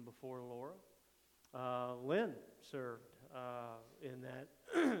years, even before Laura. Lynn served in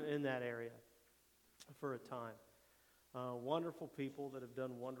that area for a time. Wonderful people that have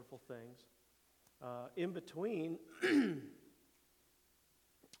done wonderful things. In between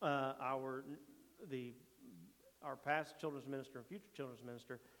our past children's minister and future children's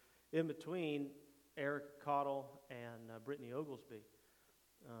minister, in between Eric Cottle and Brittany Oglesby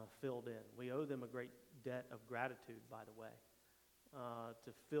filled in. We owe them a great debt of gratitude, by the way,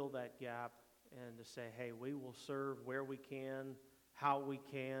 to fill that gap and to say, hey, we will serve where we can, how we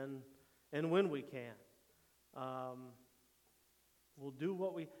can, and when we can. We'll do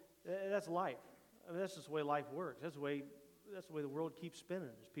what that's life. I mean, that's just the way life works. That's the way the world keeps spinning.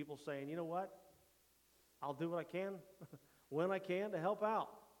 There's people saying, you know what? I'll do what I can when I can to help out.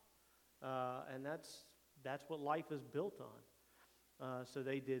 And that's what life is built on. So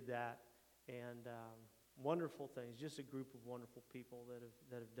they did that, and wonderful things. Just a group of wonderful people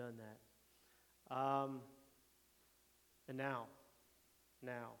that have done that. And now,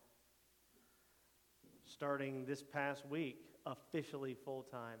 starting this past week, officially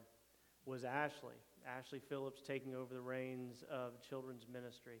full-time, was Ashley. Ashley Phillips taking over the reins of children's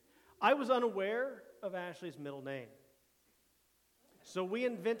ministry. I was unaware of Ashley's middle name. So we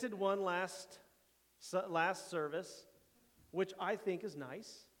invented one last service, which I think is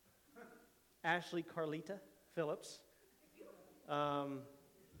nice. Ashley Carlita Phillips. Or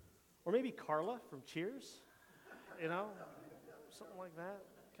maybe Carla from Cheers. Something like that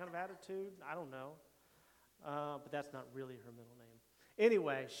kind of attitude. I don't know. But that's not really her middle name.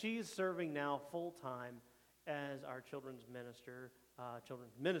 Anyway, she's serving now full-time as our children's minister,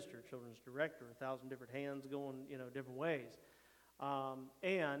 children's director, 1,000 different hands going, different ways.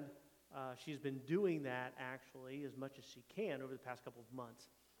 And she's been doing that, actually, as much as she can over the past couple of months.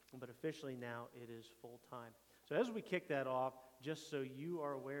 But officially now it is full-time. So as we kick that off, just so you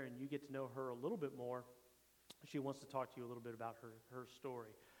are aware and you get to know her a little bit more, she wants to talk to you a little bit about her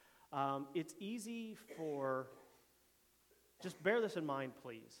story. It's easy just bear this in mind,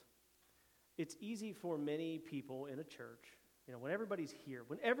 please. It's easy for many people in a church, when everybody's here.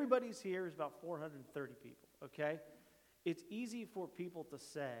 When everybody's here is about 430 people, okay? It's easy for people to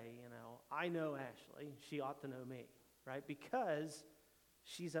say, I know Ashley, she ought to know me, right? Because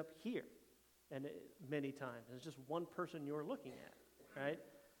she's up here, and many times. It's just one person you're looking at, right?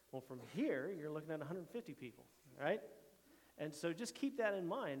 Well, from here, you're looking at 150 people, right? And so just keep that in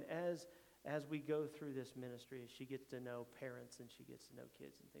mind as we go through this ministry, as she gets to know parents and she gets to know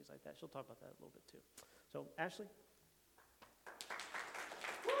kids and things like that. She'll talk about that a little bit too. So, Ashley?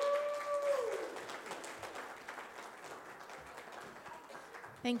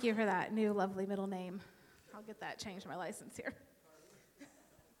 Thank you for that new lovely middle name. I'll get that changed on my license here.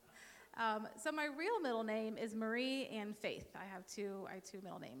 So my real middle name is Marie Ann Faith. I have two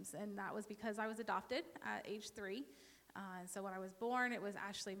middle names, and that was because I was adopted at age 3. And so when I was born, it was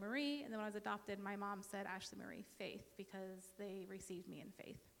Ashley Marie, and then when I was adopted, my mom said Ashley Marie Faith because they received me in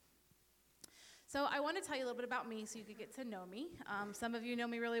faith. So I want to tell you a little bit about me so you could get to know me. Some of you know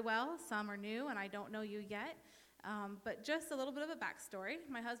me really well, some are new, and I don't know you yet. But just a little bit of a backstory.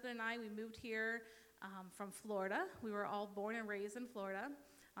 My husband and I, we moved here from Florida. We were all born and raised in Florida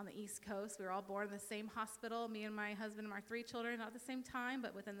on the East Coast. We were all born in the same hospital, me and my husband and my 3 children, not at the same time,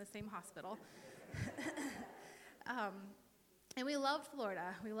 but within the same hospital. And we loved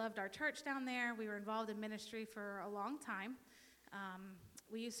Florida. We loved our church down there. We were involved in ministry for a long time.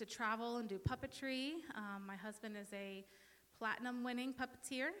 We used to travel and do puppetry. My husband is a platinum-winning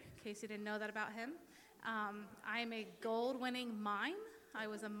puppeteer, in case you didn't know that about him. I am a gold-winning mime. I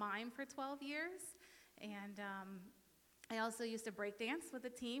was a mime for 12 years. And I also used to break dance with the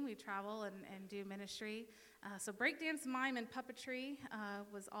team. We travel and do ministry. So breakdance, mime, and puppetry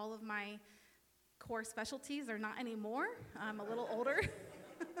was all of my core specialties. They're not anymore. I'm a little older.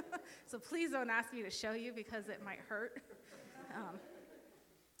 So please don't ask me to show you because it might hurt.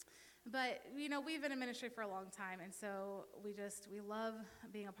 But, we've been in ministry for a long time, and so we love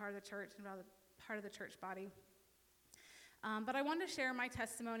being a part of the church and part of the church body. But I wanted to share my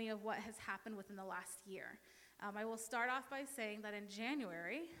testimony of what has happened within the last year. I will start off by saying that in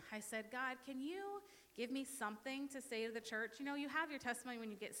January, I said, God, can you give me something to say to the church? You have your testimony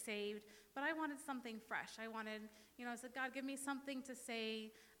when you get saved, but I wanted something fresh. I said, God, give me something to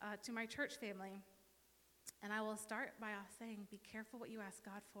say to my church family. And I will start by saying, be careful what you ask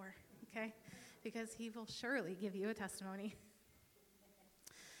God for, okay? Because he will surely give you a testimony.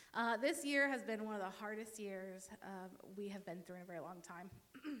 This year has been one of the hardest years we have been through in a very long time.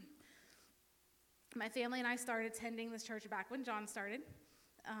 My family and I started attending this church back when John started.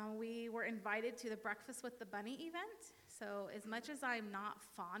 We were invited to the Breakfast with the Bunny event. So as much as I'm not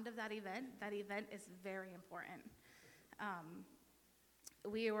fond of that event is very important.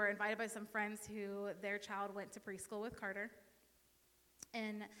 We were invited by some friends who their child went to preschool with Carter.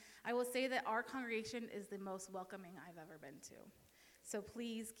 And I will say that our congregation is the most welcoming I've ever been to. So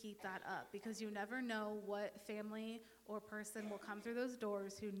please keep that up, because you never know what family or person will come through those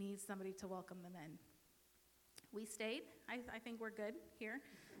doors who needs somebody to welcome them in. We stayed. I think we're good here.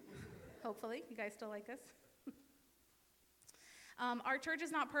 Hopefully. You guys still like us? Our church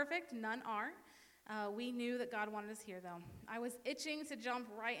is not perfect. None are. We knew that God wanted us here, though. I was itching to jump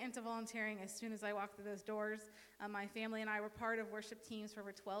right into volunteering as soon as I walked through those doors. My family and I were part of worship teams for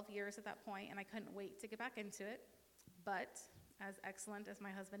over 12 years at that point, and I couldn't wait to get back into it. But as excellent as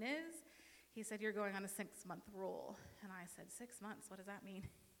my husband is, he said, "You're going on a 6-month rule." And I said, 6 months? What does that mean?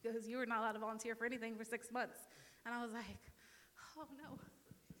 He goes, "You were not allowed to volunteer for anything for 6 months." And I was like, oh, no.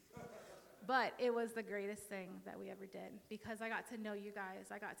 But it was the greatest thing that we ever did, because I got to know you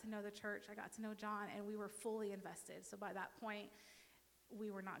guys. I got to know the church. I got to know John, and we were fully invested. So by that point, we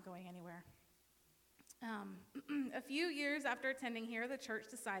were not going anywhere. A few years after attending here, the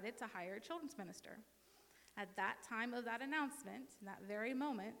church decided to hire a children's minister. At that time of that announcement, in that very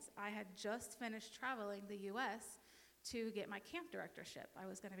moment, I had just finished traveling the U.S. to get my camp directorship. I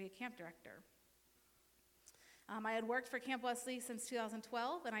was going to be a camp director. I had worked for Camp Wesley since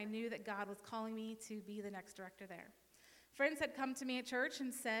 2012, and I knew that God was calling me to be the next director there. Friends had come to me at church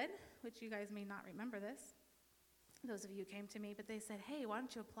and said, which you guys may not remember this, those of you who came to me, but they said, "Hey, why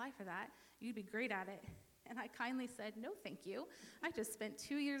don't you apply for that? You'd be great at it." And I kindly said, "No, thank you. I just spent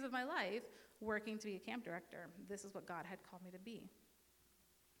 2 years of my life working to be a camp director. This is what God had called me to be."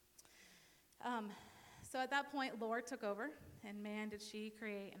 So at that point, Laura took over, and man, did she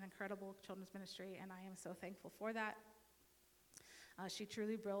create an incredible children's ministry, and I am so thankful for that. She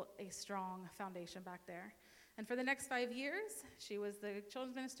truly built a strong foundation back there. And for the next 5 years, she was the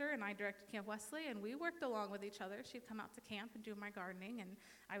children's minister, and I directed Camp Wesley, and we worked along with each other. She'd come out to camp and do my gardening, and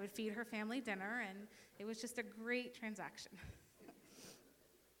I would feed her family dinner, and it was just a great transaction.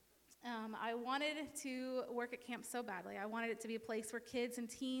 I wanted to work at camp so badly. I wanted it to be a place where kids and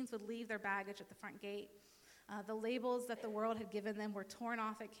teens would leave their baggage at the front gate. The labels that the world had given them were torn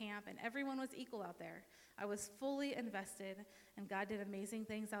off at camp, and everyone was equal out there. I was fully invested, and God did amazing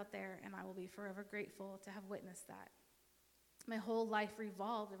things out there, and I will be forever grateful to have witnessed that. My whole life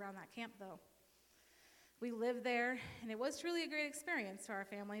revolved around that camp, though. We lived there, and it was truly a great experience for our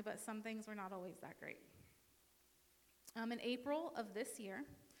family, but some things were not always that great. In April of this year,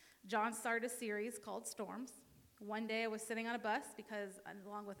 John started a series called Storms. One day I was sitting on a bus because,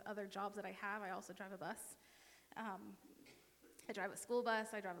 along with other jobs that I have, I also drive a bus. I drive a school bus,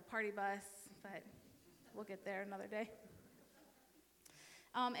 I drive a party bus, but we'll get there another day.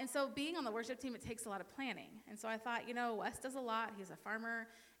 And so being on the worship team, it takes a lot of planning. And so I thought, Wes does a lot. He's a farmer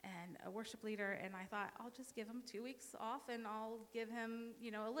and a worship leader, and I thought I'll just give him 2 weeks off, and I'll give him,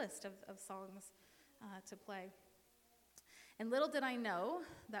 a list of songs to play. And little did I know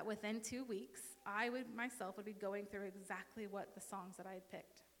that within 2 weeks, I myself would be going through exactly what the songs that I had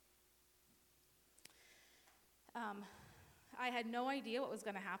picked. I had no idea what was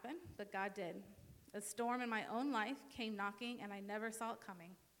going to happen, but God did. A storm in my own life came knocking, and I never saw it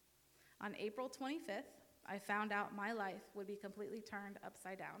coming. On April 25th, I found out my life would be completely turned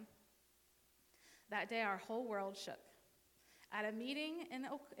upside down. That day, our whole world shook. At a meeting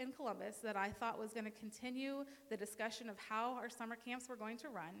in Columbus that I thought was going to continue the discussion of how our summer camps were going to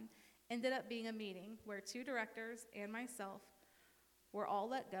run, ended up being a meeting where 2 directors and myself were all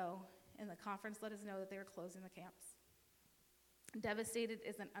let go, and the conference let us know that they were closing the camps. Devastated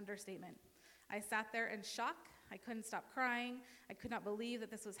is an understatement. I sat there in shock. I couldn't stop crying. I could not believe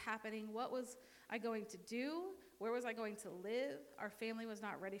that this was happening. What was I going to do? Where was I going to live? Our family was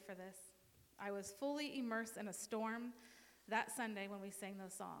not ready for this. I was fully immersed in a storm that Sunday when we sang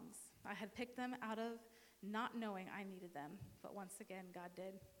those songs. I had picked them out of not knowing I needed them, but once again, God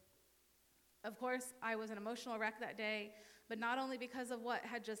did. Of course, I was an emotional wreck that day, but not only because of what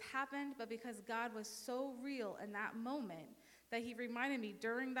had just happened, but because God was so real in that moment that he reminded me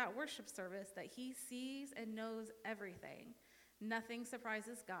during that worship service that he sees and knows everything. Nothing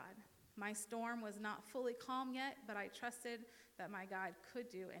surprises God. My storm was not fully calm yet, but I trusted that my God could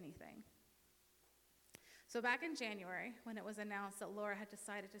do anything. So back in January, when it was announced that Laura had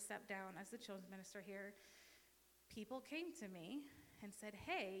decided to step down as the children's minister here, people came to me and said,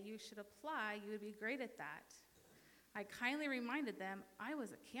 "Hey, you should apply. You would be great at that." I kindly reminded them I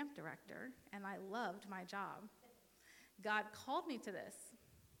was a camp director, and I loved my job. God called me to this.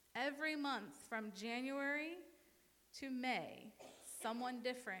 Every month from January to May, someone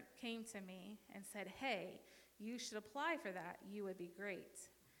different came to me and said, "Hey, you should apply for that. You would be great."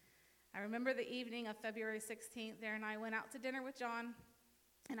 I remember the evening of February 16th, there and I went out to dinner with John,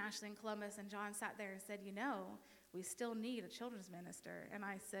 and Ashley in Columbus, and John sat there and said, we still need a children's minister. And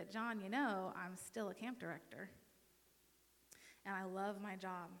I said, John, I'm still a camp director. And I love my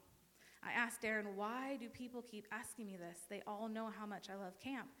job. I asked Darren, why do people keep asking me this? They all know how much I love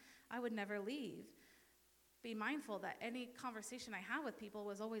camp. I would never leave. Be mindful that any conversation I had with people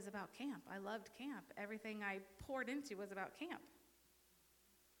was always about camp. I loved camp. Everything I poured into was about camp.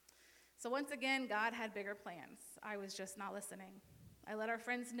 So once again, God had bigger plans. I was just not listening. I let our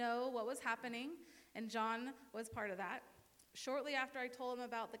friends know what was happening, and John was part of that. Shortly after I told him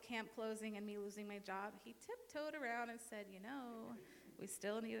about the camp closing and me losing my job, he tiptoed around and said, we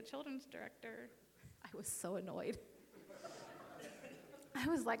still need a children's director. I was so annoyed. I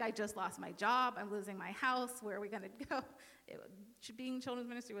was like, I just lost my job. I'm losing my house. Where are we going to go? Being children's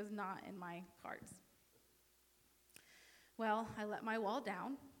ministry was not in my cards. Well, I let my wall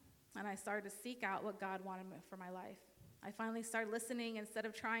down, and I started to seek out what God wanted for my life. I finally started listening instead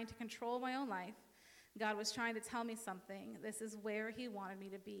of trying to control my own life. God was trying to tell me something. This is where he wanted me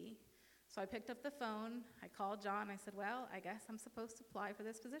to be. So I picked up the phone. I called John. I said, well, I guess I'm supposed to apply for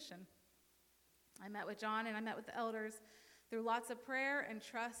this position. I met with John, and I met with the elders through lots of prayer and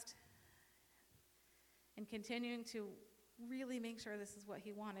trust and continuing to really make sure this is what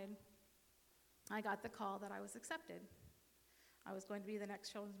he wanted. I got the call that I was accepted. I was going to be the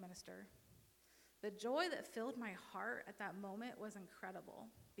next children's minister. The joy that filled my heart at that moment was incredible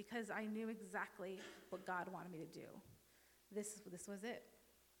because I knew exactly what God wanted me to do. This was it.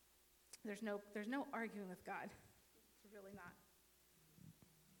 There's no arguing with God. It's really not.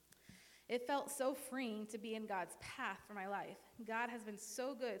 It felt so freeing to be in God's path for my life. God has been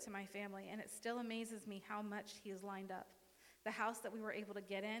so good to my family, and it still amazes me how much he has lined up. The house that we were able to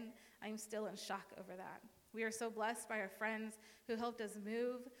get in, I'm still in shock over that. We are so blessed by our friends who helped us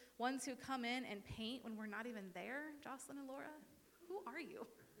move, ones who come in and paint when we're not even there. Jocelyn and Laura, who are you?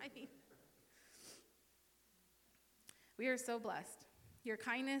 We are so blessed. Your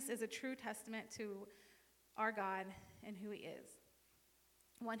kindness is a true testament to our God and who he is,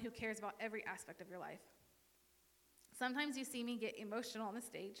 one who cares about every aspect of your life. Sometimes you see me get emotional on the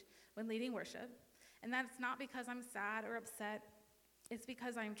stage when leading worship, and that's not because I'm sad or upset. It's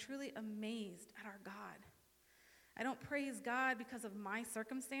because I'm truly amazed at our God. I don't praise God because of my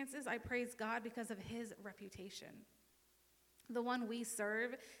circumstances. I praise God because of his reputation. The one we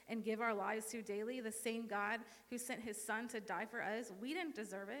serve and give our lives to daily, the same God who sent his son to die for us, we didn't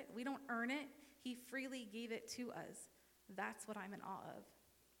deserve it. We don't earn it. He freely gave it to us. That's what I'm in awe of.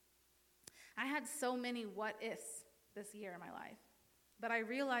 I had so many what ifs this year in my life, but I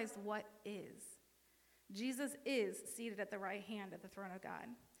realized what is. Jesus is seated at the right hand of the throne of God.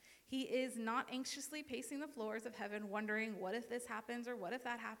 He is not anxiously pacing the floors of heaven wondering what if this happens or what if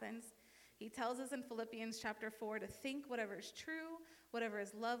that happens. He tells us in Philippians chapter 4 to think whatever is true, whatever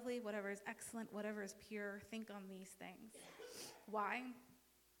is lovely, whatever is excellent, whatever is pure, think on these things. Why?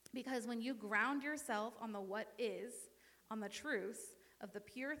 Because when you ground yourself on the what is, on the truths of the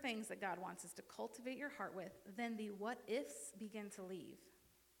pure things that God wants us to cultivate your heart with, then the what ifs begin to leave.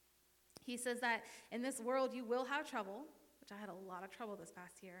 He says that in this world you will have trouble, which I had a lot of trouble this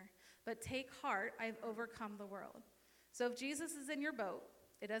past year, but take heart, I've overcome the world. So if Jesus is in your boat,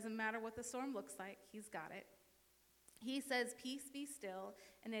 it doesn't matter what the storm looks like, he's got it. He says, peace be still,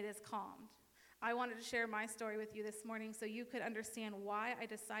 and it is calmed. I wanted to share my story with you this morning so you could understand why I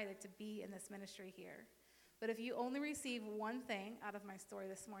decided to be in this ministry here. But if you only receive one thing out of my story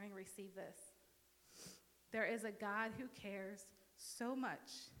this morning, receive this. There is a God who cares so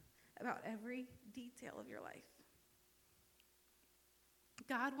much about every detail of your life.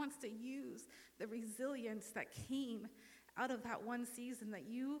 God wants to use the resilience that came out of that one season that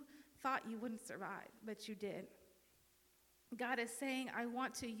you thought you wouldn't survive, but you did. God is saying, I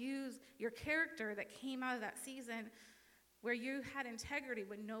want to use your character that came out of that season where you had integrity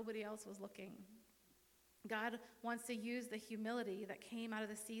when nobody else was looking. God wants to use the humility that came out of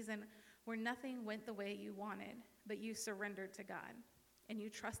the season where nothing went the way you wanted, but you surrendered to God, and you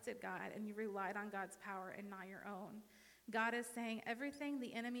trusted God, and you relied on God's power and not your own. God is saying, everything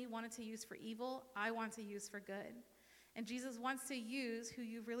the enemy wanted to use for evil, I want to use for good. And Jesus wants to use who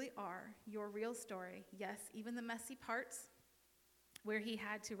you really are, your real story. Yes, even the messy parts where he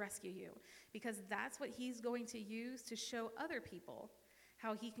had to rescue you, because that's what he's going to use to show other people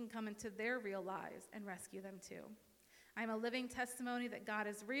how he can come into their real lives and rescue them too. I'm a living testimony that God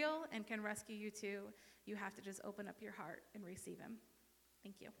is real and can rescue you too. You have to just open up your heart and receive him.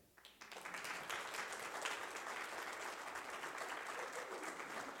 Thank you.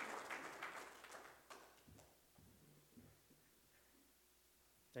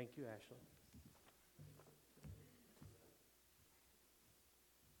 Thank you, Ashley.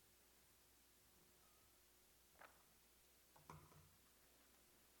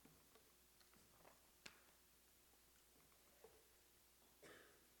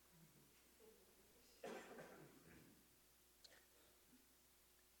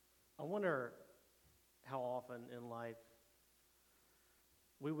 I wonder how often in life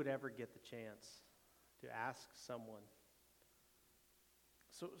we would ever get the chance to ask someone,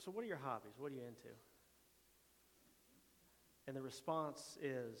 so what are your hobbies? What are you into? And the response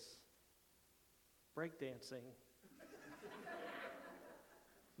is breakdancing,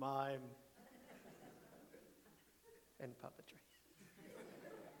 mime, and puppetry.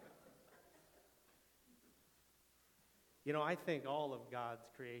 You know, I think all of God's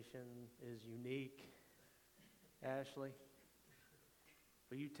creation is unique, Ashley.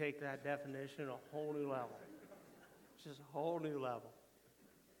 But you take that definition a whole new level. It's just a whole new level.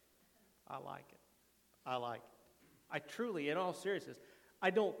 I like it. I like it. I truly, in all seriousness, I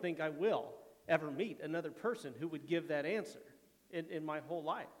don't think I will ever meet another person who would give that answer in my whole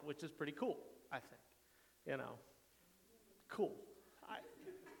life, which is pretty cool, I think. You know, cool.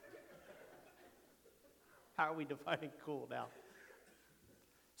 How are we defining cool now?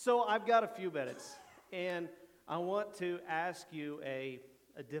 So I've got a few minutes, and I want to ask you a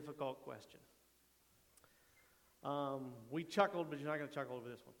difficult question. We chuckled, but you're not going to chuckle over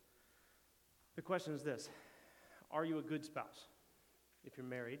this one. The question is this: are you a good spouse? If you're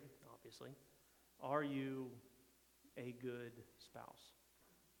married, obviously. Are you a good spouse?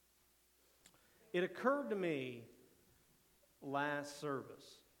 It occurred to me last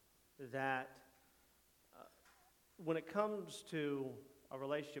service that when it comes to a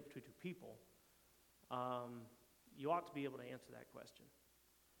relationship between two people, you ought to be able to answer that question.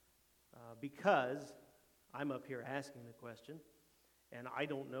 Because I'm up here asking the question, and I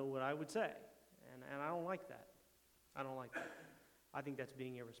don't know what I would say. And I don't like that. I don't like that. I think that's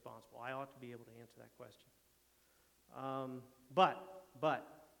being irresponsible. I ought to be able to answer that question. But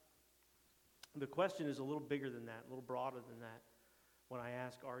the question is a little bigger than that, a little broader than that when I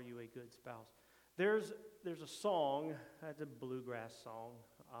ask, are you a good spouse? There's a song, it's a bluegrass song.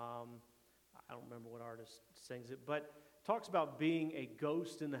 I don't remember what artist sings it, but it talks about being a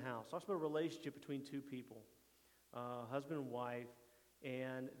ghost in the house. It talks about a relationship between two people, husband and wife,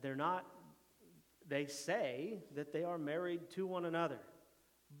 and they say that they are married to one another,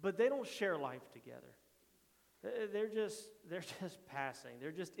 but they don't share life together. They're just passing.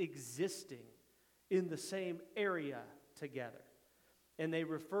 They're just existing in the same area together. And they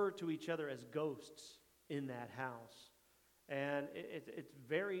refer to each other as ghosts in that house. And it's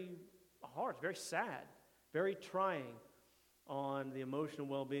very hard, it's very sad, very trying on the emotional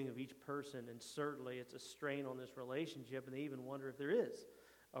well-being of each person. And certainly it's a strain on this relationship, and they even wonder if there is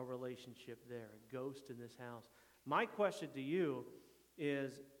a relationship there, a ghost in this house. My question to you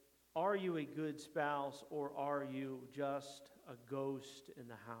is, are you a good spouse, or are you just a ghost in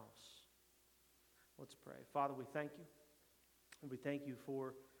the house? Let's pray. Father, we thank you. And we thank you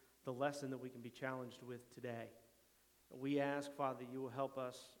for the lesson that we can be challenged with today. We ask, Father, that you will help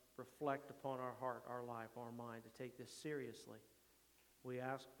us reflect upon our heart, our life, our mind, to take this seriously. We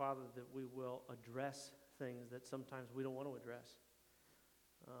ask, Father, that we will address things that sometimes we don't want to address.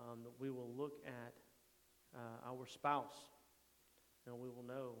 That we will look at our spouse, and we will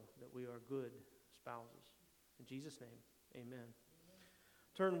know that we are good spouses. In Jesus' name, amen.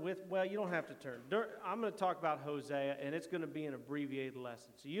 You don't have to turn. I'm going to talk about Hosea, and it's going to be an abbreviated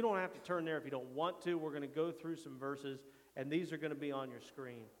lesson. So you don't have to turn there if you don't want to. We're going to go through some verses, and these are going to be on your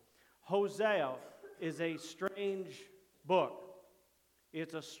screen. Hosea is a strange book.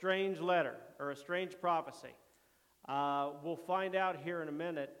 It's a strange letter, or a strange prophecy. We'll find out here in a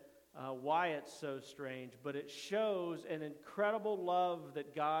minute why it's so strange, but it shows an incredible love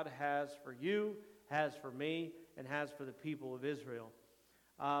that God has for you, has for me, and has for the people of Israel.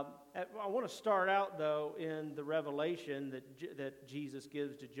 I want to start out, though, in the revelation that Jesus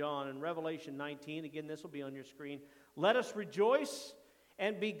gives to John. In Revelation 19, again, this will be on your screen. Let us rejoice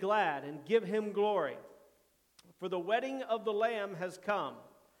and be glad and give him glory. For the wedding of the Lamb has come,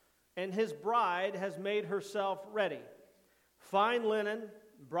 and his bride has made herself ready. Fine linen,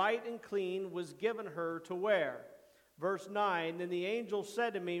 bright and clean, was given her to wear. Verse 9, then the angel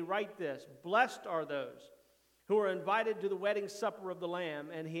said to me, write this, blessed are those who are invited to the wedding supper of the Lamb.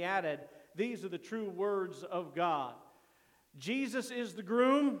 And he added, these are the true words of God. Jesus is the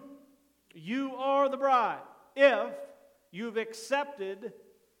groom, you are the bride, if you've accepted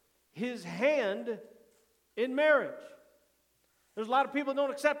his hand in marriage. There's a lot of people who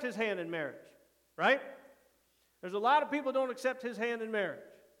don't accept his hand in marriage, right? There's a lot of people who don't accept his hand in marriage.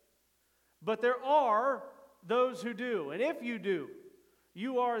 But there are those who do. And if you do,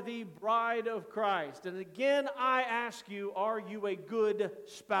 you are the bride of Christ. And again, I ask you, are you a good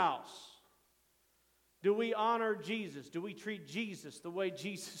spouse? Do we honor Jesus? Do we treat Jesus the way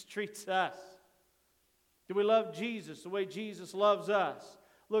Jesus treats us? Do we love Jesus the way Jesus loves us?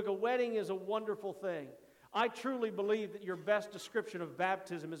 Look, a wedding is a wonderful thing. I truly believe that your best description of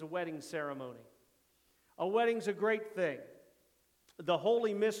baptism is a wedding ceremony. A wedding's a great thing. The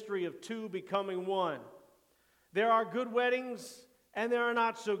holy mystery of two becoming one. There are good weddings and there are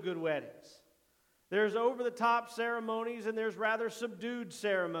not so good weddings. There's over-the-top ceremonies and there's rather subdued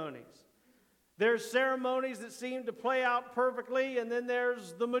ceremonies. There's ceremonies that seem to play out perfectly, and then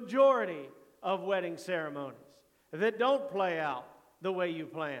there's the majority of wedding ceremonies that don't play out the way you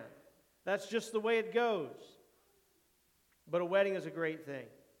plan. That's just the way it goes. But a wedding is a great thing.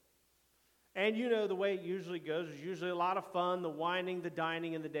 And you know the way it usually goes. There's usually a lot of fun, the whining, the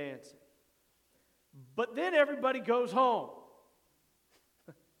dining, and the dancing. But then everybody goes home.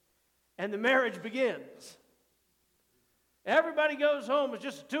 And the marriage begins. Everybody goes home. It's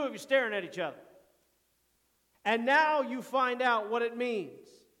just the two of you staring at each other. And now you find out what it means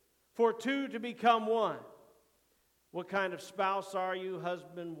for two to become one. What kind of spouse are you?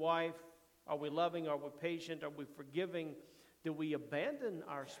 Husband, wife? Are we loving? Are we patient? Are we forgiving? Do we abandon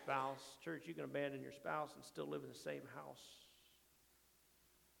our spouse? Church, you can abandon your spouse and still live in the same house.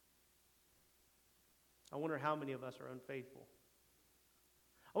 I wonder how many of us are unfaithful.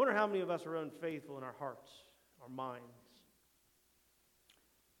 I wonder how many of us are unfaithful in our hearts, our minds.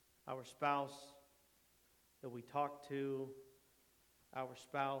 Our spouse that we talk to, our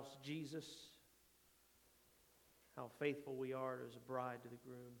spouse, Jesus, how faithful we are as a bride to the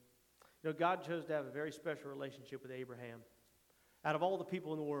groom. You know, God chose to have a very special relationship with Abraham. Out of all the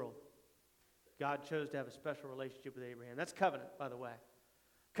people in the world, God chose to have a special relationship with Abraham. That's covenant, by the way.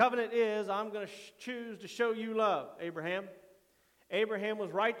 Covenant is, I'm going to choose to show you love, Abraham. Abraham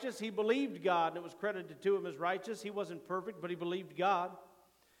was righteous. He believed God, and it was credited to him as righteous. He wasn't perfect, but he believed God.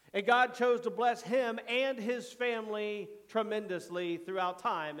 And God chose to bless him and his family tremendously throughout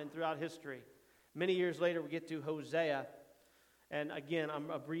time and throughout history. Many years later, we get to Hosea. And again, I'm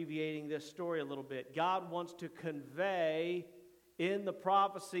abbreviating this story a little bit. God wants to convey in the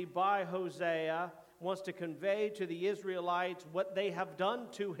prophecy by Hosea, wants to convey to the Israelites what they have done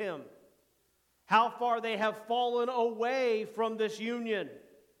to him. How far they have fallen away from this union.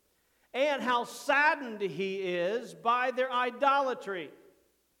 And how saddened he is by their idolatry.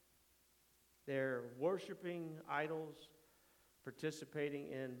 They're worshiping idols, participating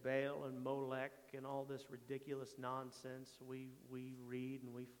in Baal and Molech and all this ridiculous nonsense we read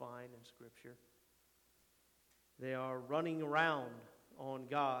and we find in Scripture. They are running around on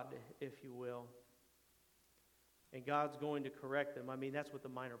God, if you will. And God's going to correct them. I mean, that's what the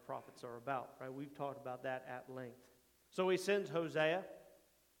minor prophets are about, right? We've talked about that at length. So he sends Hosea.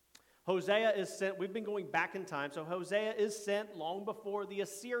 Hosea is sent, we've been going back in time, so Hosea is sent long before the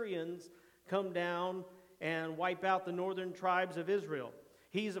Assyrians come down and wipe out the northern tribes of Israel.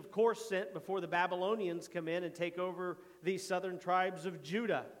 He's, of course, sent before the Babylonians come in and take over the southern tribes of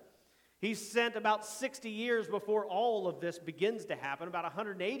Judah. He's sent about 60 years before all of this begins to happen, about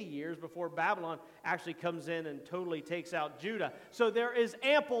 180 years before Babylon actually comes in and totally takes out Judah. So there is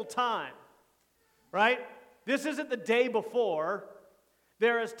ample time, right? This isn't the day before.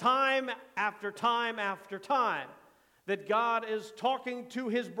 There is time after time after time that God is talking to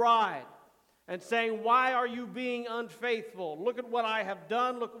his bride and saying, why are you being unfaithful? Look at what I have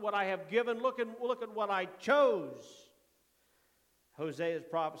done. Look at what I have given. Look at what I chose. Hosea is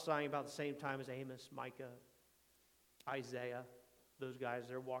prophesying about the same time as Amos, Micah, Isaiah. Those guys,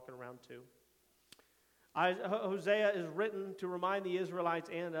 they're walking around too. Hosea is written to remind the Israelites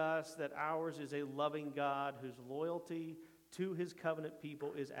and us that ours is a loving God whose loyalty to his covenant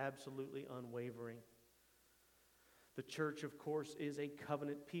people is absolutely unwavering. The church, of course, is a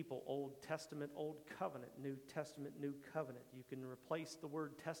covenant people. Old Testament, Old Covenant. New Testament, New Covenant. You can replace the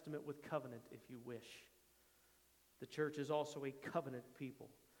word testament with covenant if you wish. The church is also a covenant people.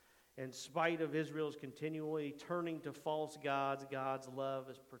 In spite of Israel's continually turning to false gods, God's love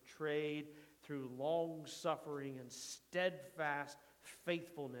is portrayed through long-suffering and steadfast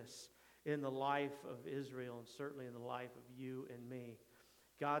faithfulness in the life of Israel and certainly in the life of you and me.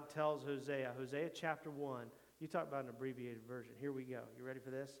 God tells Hosea chapter 1, you talk about an abbreviated version. Here we go. You ready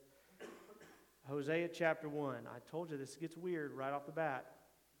for this? Hosea chapter 1. I told you this gets weird right off the bat.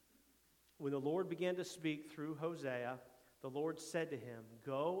 When the Lord began to speak through Hosea, the Lord said to him,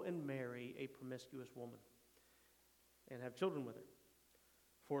 go and marry a promiscuous woman and have children with her.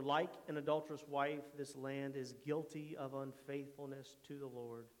 For like an adulterous wife, this land is guilty of unfaithfulness to the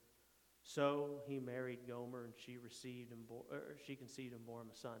Lord. So he married Gomer, and she conceived and bore him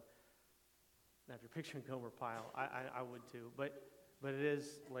a son. Now, if you're picturing Gomer Pyle, I would too. But it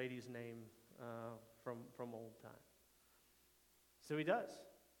is lady's name from old time. So he does.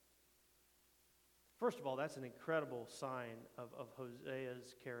 First of all, that's an incredible sign of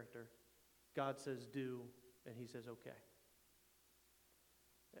Hosea's character. God says do, and he says okay.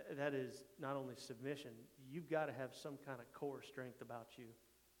 That is not only submission, you've got to have some kind of core strength about you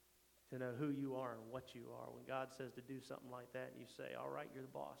to know who you are and what you are. When God says to do something like that, and you say, all right, you're the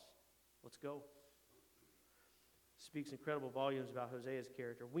boss. Let's go. Speaks incredible volumes about Hosea's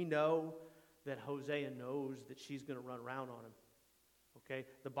character. We know that Hosea knows that she's going to run around on him. Okay?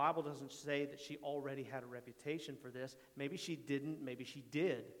 The Bible doesn't say that she already had a reputation for this. Maybe she didn't. Maybe she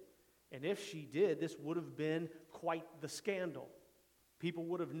did. And if she did, this would have been quite the scandal. People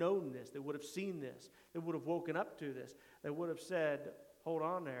would have known this. They would have seen this. They would have woken up to this. They would have said, hold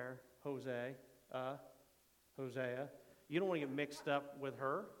on there, Hosea. You don't want to get mixed up with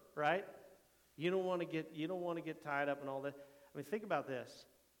her, right? You don't want to get tied up in all that. I mean, think about this.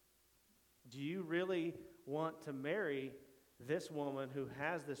 Do you really want to marry this woman who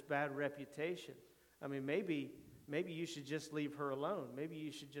has this bad reputation? I mean, maybe you should just leave her alone. Maybe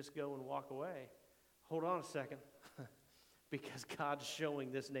you should just go and walk away. Hold on a second. Because God's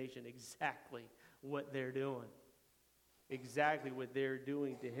showing this nation exactly what they're doing. Exactly what they're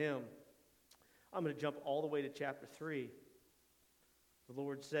doing to him. I'm going to jump all the way to chapter 3. The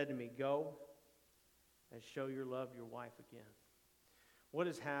Lord said to me, go and show your love your wife again. What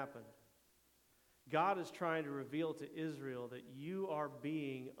has happened? God is trying to reveal to Israel that you are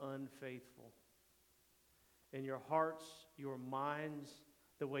being unfaithful. In your hearts, your minds,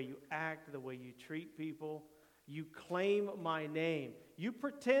 the way you act, the way you treat people. You claim my name. You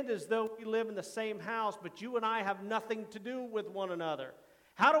pretend as though we live in the same house, but you and I have nothing to do with one another.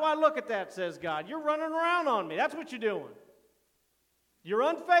 How do I look at that, says God? You're running around on me. That's what you're doing. You're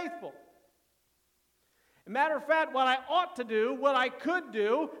unfaithful. As a matter of fact, what I ought to do, what I could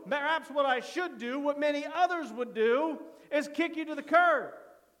do, perhaps what I should do, what many others would do, is kick you to the curb.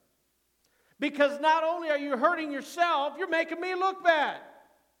 Because not only are you hurting yourself, you're making me look bad.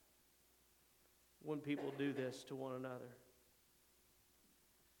 When people do this to one another.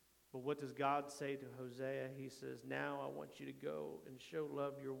 But what does God say to Hosea? He says, now I want you to go and show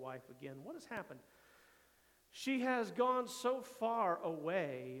love your wife again. What has happened? She has gone so far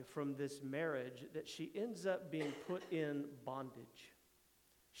away from this marriage that she ends up being put in bondage.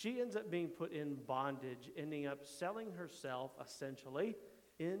 She ends up being put in bondage, ending up selling herself, essentially,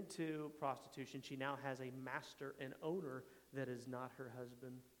 into prostitution. She now has a master and owner that is not her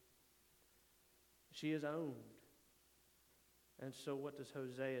husband. She is owned. And so what does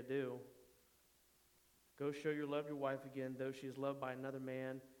Hosea do? Go show your love your wife again, though she is loved by another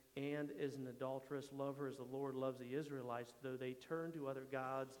man and is an adulteress. Love her as the Lord loves the Israelites, though they turn to other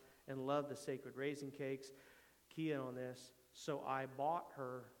gods and love the sacred raisin cakes. Key in on this. So I bought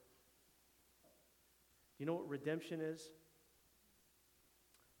her. You know what redemption is?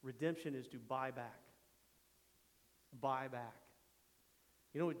 Redemption is to buy back. Buy back.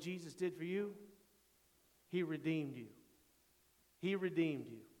 You know what Jesus did for you? He redeemed you. He redeemed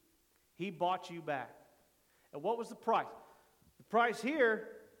you. He bought you back. And what was the price? The price here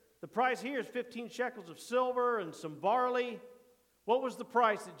is 15 shekels of silver and some barley. What was the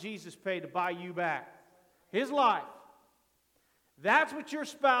price that Jesus paid to buy you back? His life. That's what your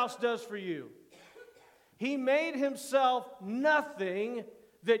spouse does for you. He made himself nothing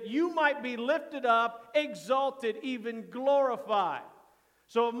that you might be lifted up, exalted, even glorified.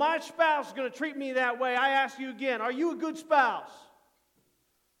 So if my spouse is going to treat me that way, I ask you again, are you a good spouse?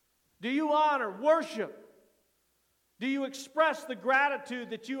 Do you honor, worship? Do you express the gratitude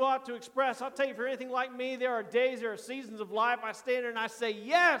that you ought to express? I'll tell you, if you're anything like me, there are days, there are seasons of life I stand there and I say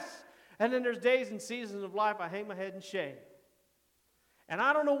yes. And then there's days and seasons of life I hang my head in shame. And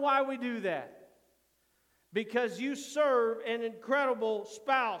I don't know why we do that. Because you serve an incredible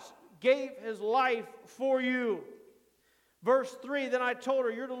spouse, gave his life for you. Verse 3, then I told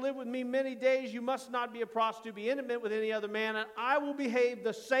her, you're to live with me many days. You must not be a prostitute, be intimate with any other man, and I will behave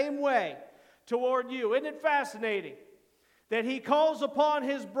the same way toward you. Isn't it fascinating that he calls upon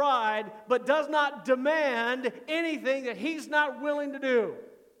his bride, but does not demand anything that he's not willing to do?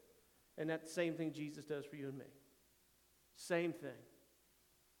 And that's the same thing Jesus does for you and me. Same thing.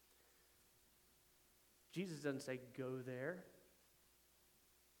 Jesus doesn't say, go there.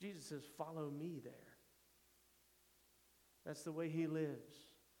 Jesus says, follow me there. That's the way he lives.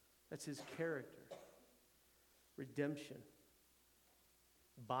 That's his character. Redemption.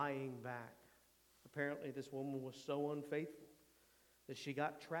 Buying back. Apparently this woman was so unfaithful that she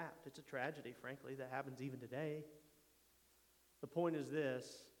got trapped. It's a tragedy, frankly, that happens even today. The point is this.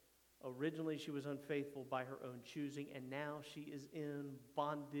 Originally she was unfaithful by her own choosing, and now she is in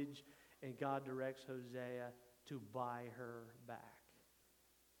bondage, and God directs Hosea to buy her back.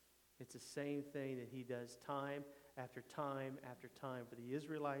 It's the same thing that he does time after time after time for the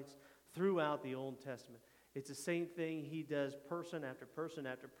Israelites throughout the Old Testament. It's the same thing he does person after person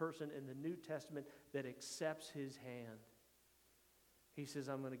after person in the New Testament that accepts his hand. He says,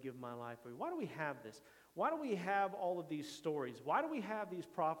 I'm going to give my life for you. Why do we have this? Why do we have all of these stories? Why do we have these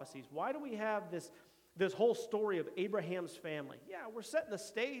prophecies? Why do we have this whole story of Abraham's family? Yeah, we're setting the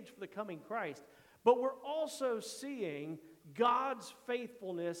stage for the coming Christ, but we're also seeing God's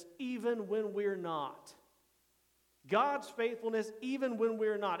faithfulness even when we're not. God's faithfulness even when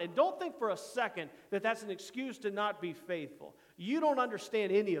we're not. And don't think for a second that that's an excuse to not be faithful. You don't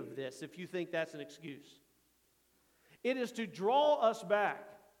understand any of this if you think that's an excuse. It is to draw us back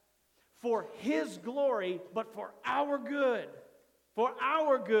for His glory, but for our good. For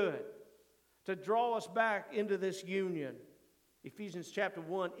our good. To draw us back into this union. Ephesians chapter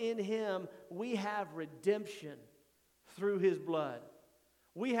 1, in Him we have redemption through His blood.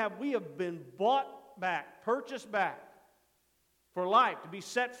 We have been bought back, purchased back for life, to be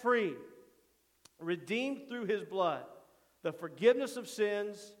set free, redeemed through His blood, the forgiveness of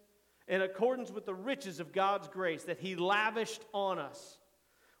sins in accordance with the riches of God's grace that He lavished on us.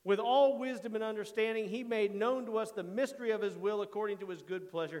 With all wisdom and understanding, He made known to us the mystery of His will according to His good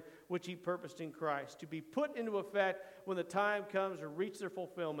pleasure, which He purposed in Christ, to be put into effect when the time comes to reach their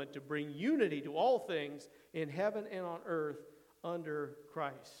fulfillment, to bring unity to all things in heaven and on earth under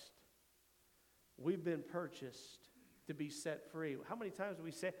Christ. We've been purchased to be set free. How many times do we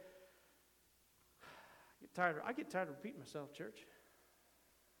say, I get tired of repeating myself, church.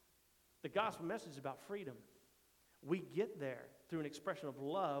 The gospel message is about freedom. We get there through an expression of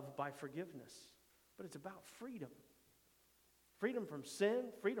love by forgiveness. But it's about freedom. Freedom from sin,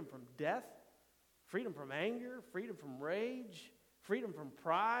 freedom from death, freedom from anger, freedom from rage, freedom from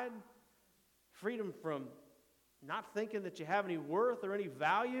pride, freedom from not thinking that you have any worth or any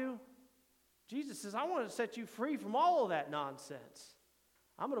value. Jesus says, I want to set you free from all of that nonsense.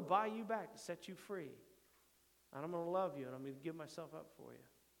 I'm going to buy you back to set you free. And I'm going to love you, and I'm going to give myself up for you.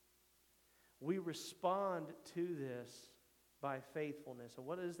 We respond to this by faithfulness. And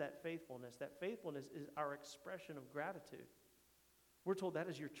what is that faithfulness? That faithfulness is our expression of gratitude. We're told that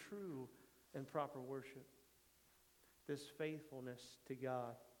is your true and proper worship. This faithfulness to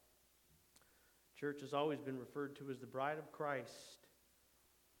God. Church has always been referred to as the bride of Christ.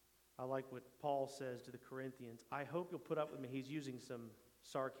 I like what Paul says to the Corinthians. I hope you'll put up with me. He's using some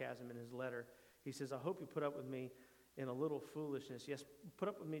sarcasm in his letter. He says, I hope you put up with me in a little foolishness. Yes, put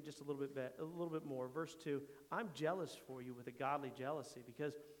up with me just a little bit more. Verse 2, I'm jealous for you with a godly jealousy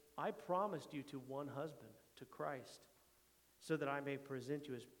because I promised you to one husband, to Christ, so that I may present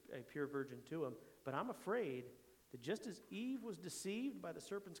you as a pure virgin to Him. But I'm afraid that just as Eve was deceived by the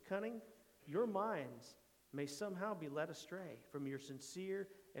serpent's cunning, your minds may somehow be led astray from your sincere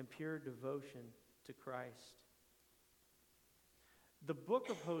and pure devotion to Christ. The book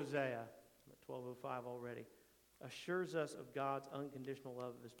of Hosea, I'm at 12:05 already, assures us of God's unconditional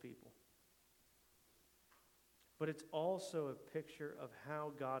love of His people. But it's also a picture of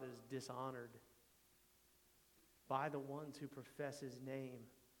how God is dishonored by the ones who profess His name.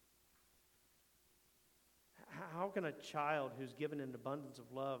 How can a child who's given an abundance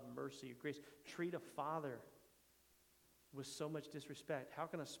of love, mercy, or grace treat a father with so much disrespect? How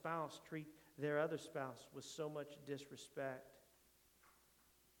can a spouse treat their other spouse with so much disrespect?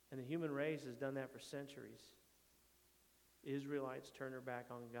 And the human race has done that for centuries. Israelites turn their back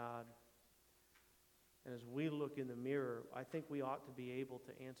on God. And as we look in the mirror, I think we ought to be able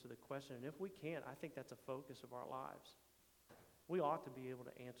to answer the question. And if we can't, I think that's a focus of our lives. We ought to be able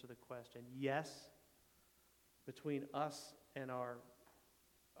to answer the question. Yes, between us and our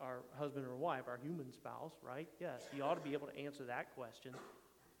husband or wife, our human spouse, right? Yes, you ought to be able to answer that question.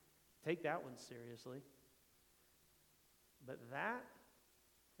 Take that one seriously. But that,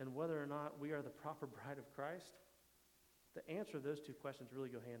 and whether or not we are the proper bride of Christ, the answer to those two questions really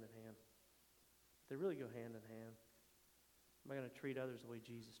go hand in hand. They really go hand in hand. Am I going to treat others the way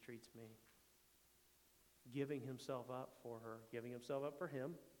Jesus treats me? Giving Himself up for her, giving Himself up for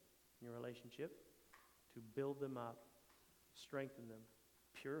Him in your relationship to build them up, strengthen them,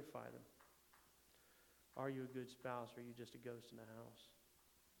 purify them. Are you a good spouse, or are you just a ghost in the house?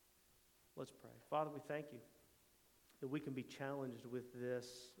 Let's pray. Father, we thank You that we can be challenged with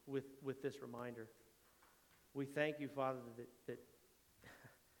this reminder. We thank You, Father, that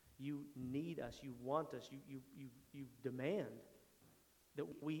You need us, You want us, you demand that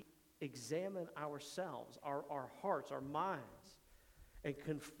we examine ourselves, our hearts, our minds, and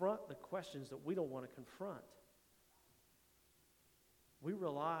confront the questions that we don't want to confront. We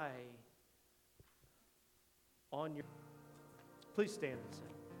rely on Your... Please stand and sing.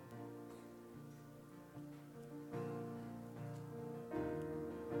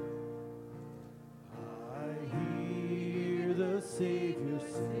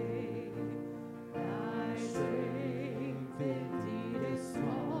 say, thy strength indeed is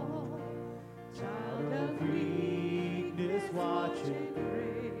small. Child of weakness, watch and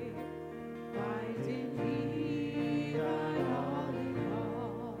pray. Find in me thy all in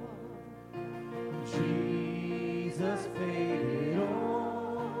all. Jesus paid it all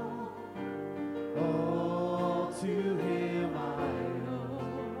to him I owe.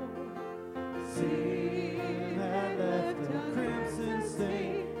 Sin had left a crimson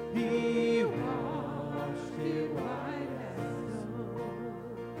stain, he washed it white as snow.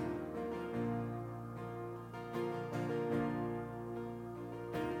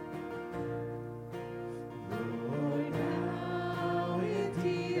 Lord, now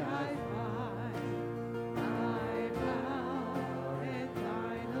indeed I find thy power and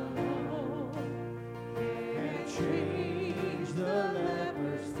thine alone can change the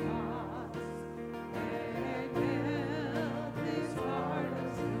leper's spots and melt his heart of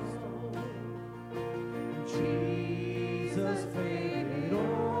stone. Jesus paid it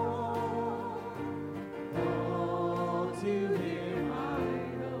all to him I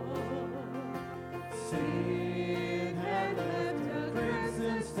owe. Sin had left a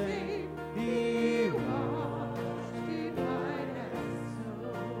crimson stain, he washed it white as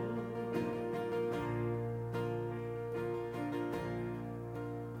snow.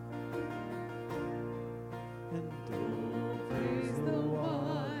 And oh, praise the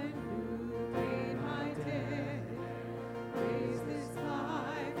one who paid my debt, raised this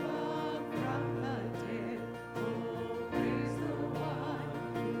life up from the dead. Oh, praise the one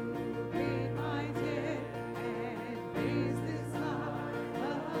who paid my debt and raised this life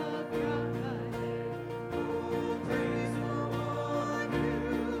up from the dead. Oh, praise the one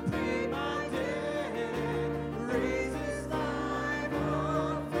who paid my debt and raised this life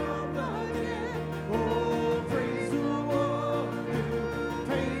up from the dead. Oh, praise the one who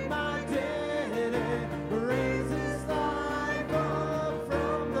paid my debt and raised this life up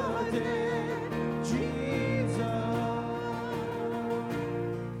from the dead. Jesus.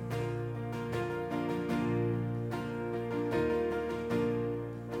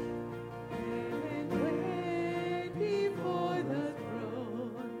 And when before the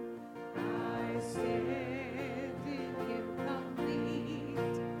throne I stand in him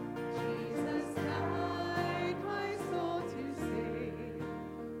complete, Jesus died my soul to save,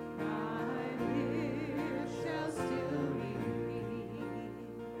 my lips shall still repeat.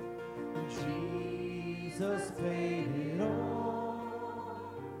 Jesus paid it all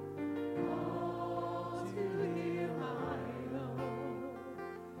to him I owe.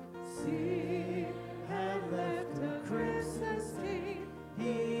 Sin had left a crimson stain,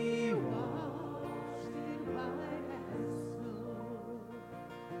 he washed it white as snow.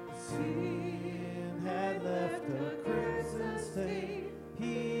 Sin had left a crimson stain,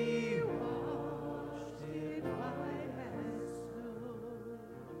 he washed it white as snow.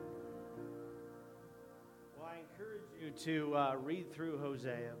 Well, I encourage you to read through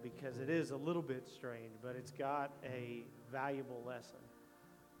Hosea because it is a little bit strange, but it's got a valuable lesson.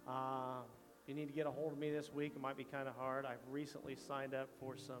 If you need to get a hold of me this week, it might be kind of hard. I've recently signed up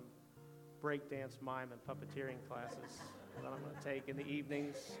for some breakdance, mime, and puppeteering classes that I'm going to take in the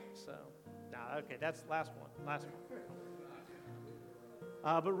evenings. So, okay, that's last one.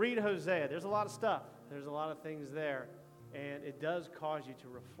 But read Hosea. There's a lot of stuff. There's a lot of things there. And it does cause you to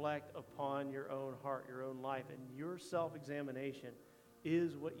reflect upon your own heart, your own life. And your self-examination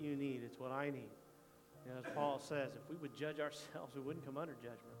is what you need. It's what I need. And as Paul says, if we would judge ourselves, we wouldn't come under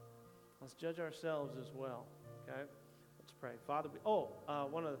judgment. Let's judge ourselves as well. Okay? Let's pray. Father,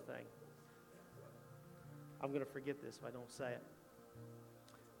 one other thing. I'm going to forget this if I don't say it.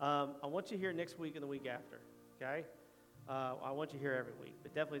 I want you here next week and the week after. Okay? I want you here every week.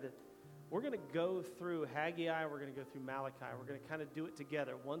 But definitely we're going to go through Haggai. We're going to go through Malachi. We're going to kind of do it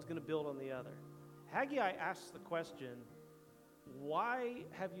together. One's going to build on the other. Haggai asks the question, why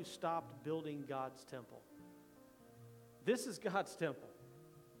have you stopped building God's temple? This is God's temple.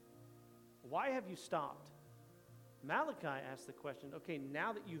 Why have you stopped? Malachi asks the question, okay,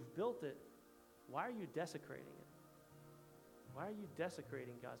 now that you've built it, why are you desecrating it? Why are you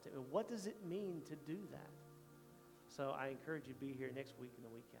desecrating God's temple? What does it mean to do that? So I encourage you to be here next week and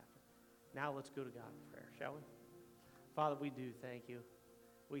the week after. Now let's go to God in prayer, shall we? Father, we do thank you.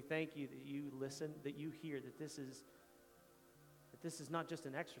 We thank you that you listen, that you hear, that this is not just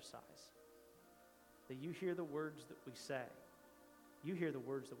an exercise, that you hear the words that we say. You hear the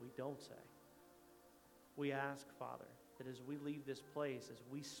words that we don't say. We ask, Father, that as we leave this place, as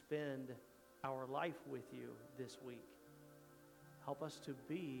we spend our life with you this week, help us to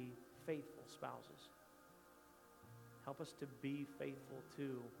be faithful spouses. Help us to be faithful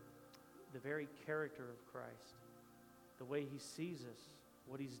to the very character of Christ, the way he sees us,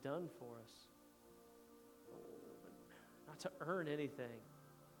 what he's done for us. Not to earn anything,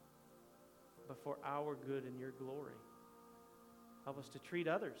 but for our good and your glory. Help us to treat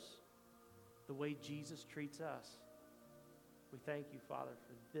others the way Jesus treats us. We thank you, Father,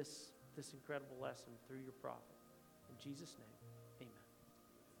 for this incredible lesson through your prophet. In Jesus' name, amen.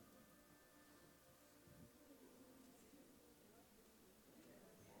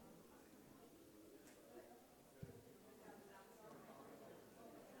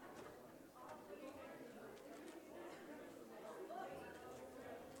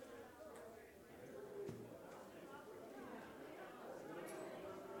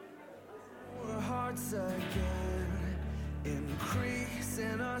 Our hearts again, increase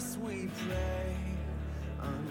in us, we pray.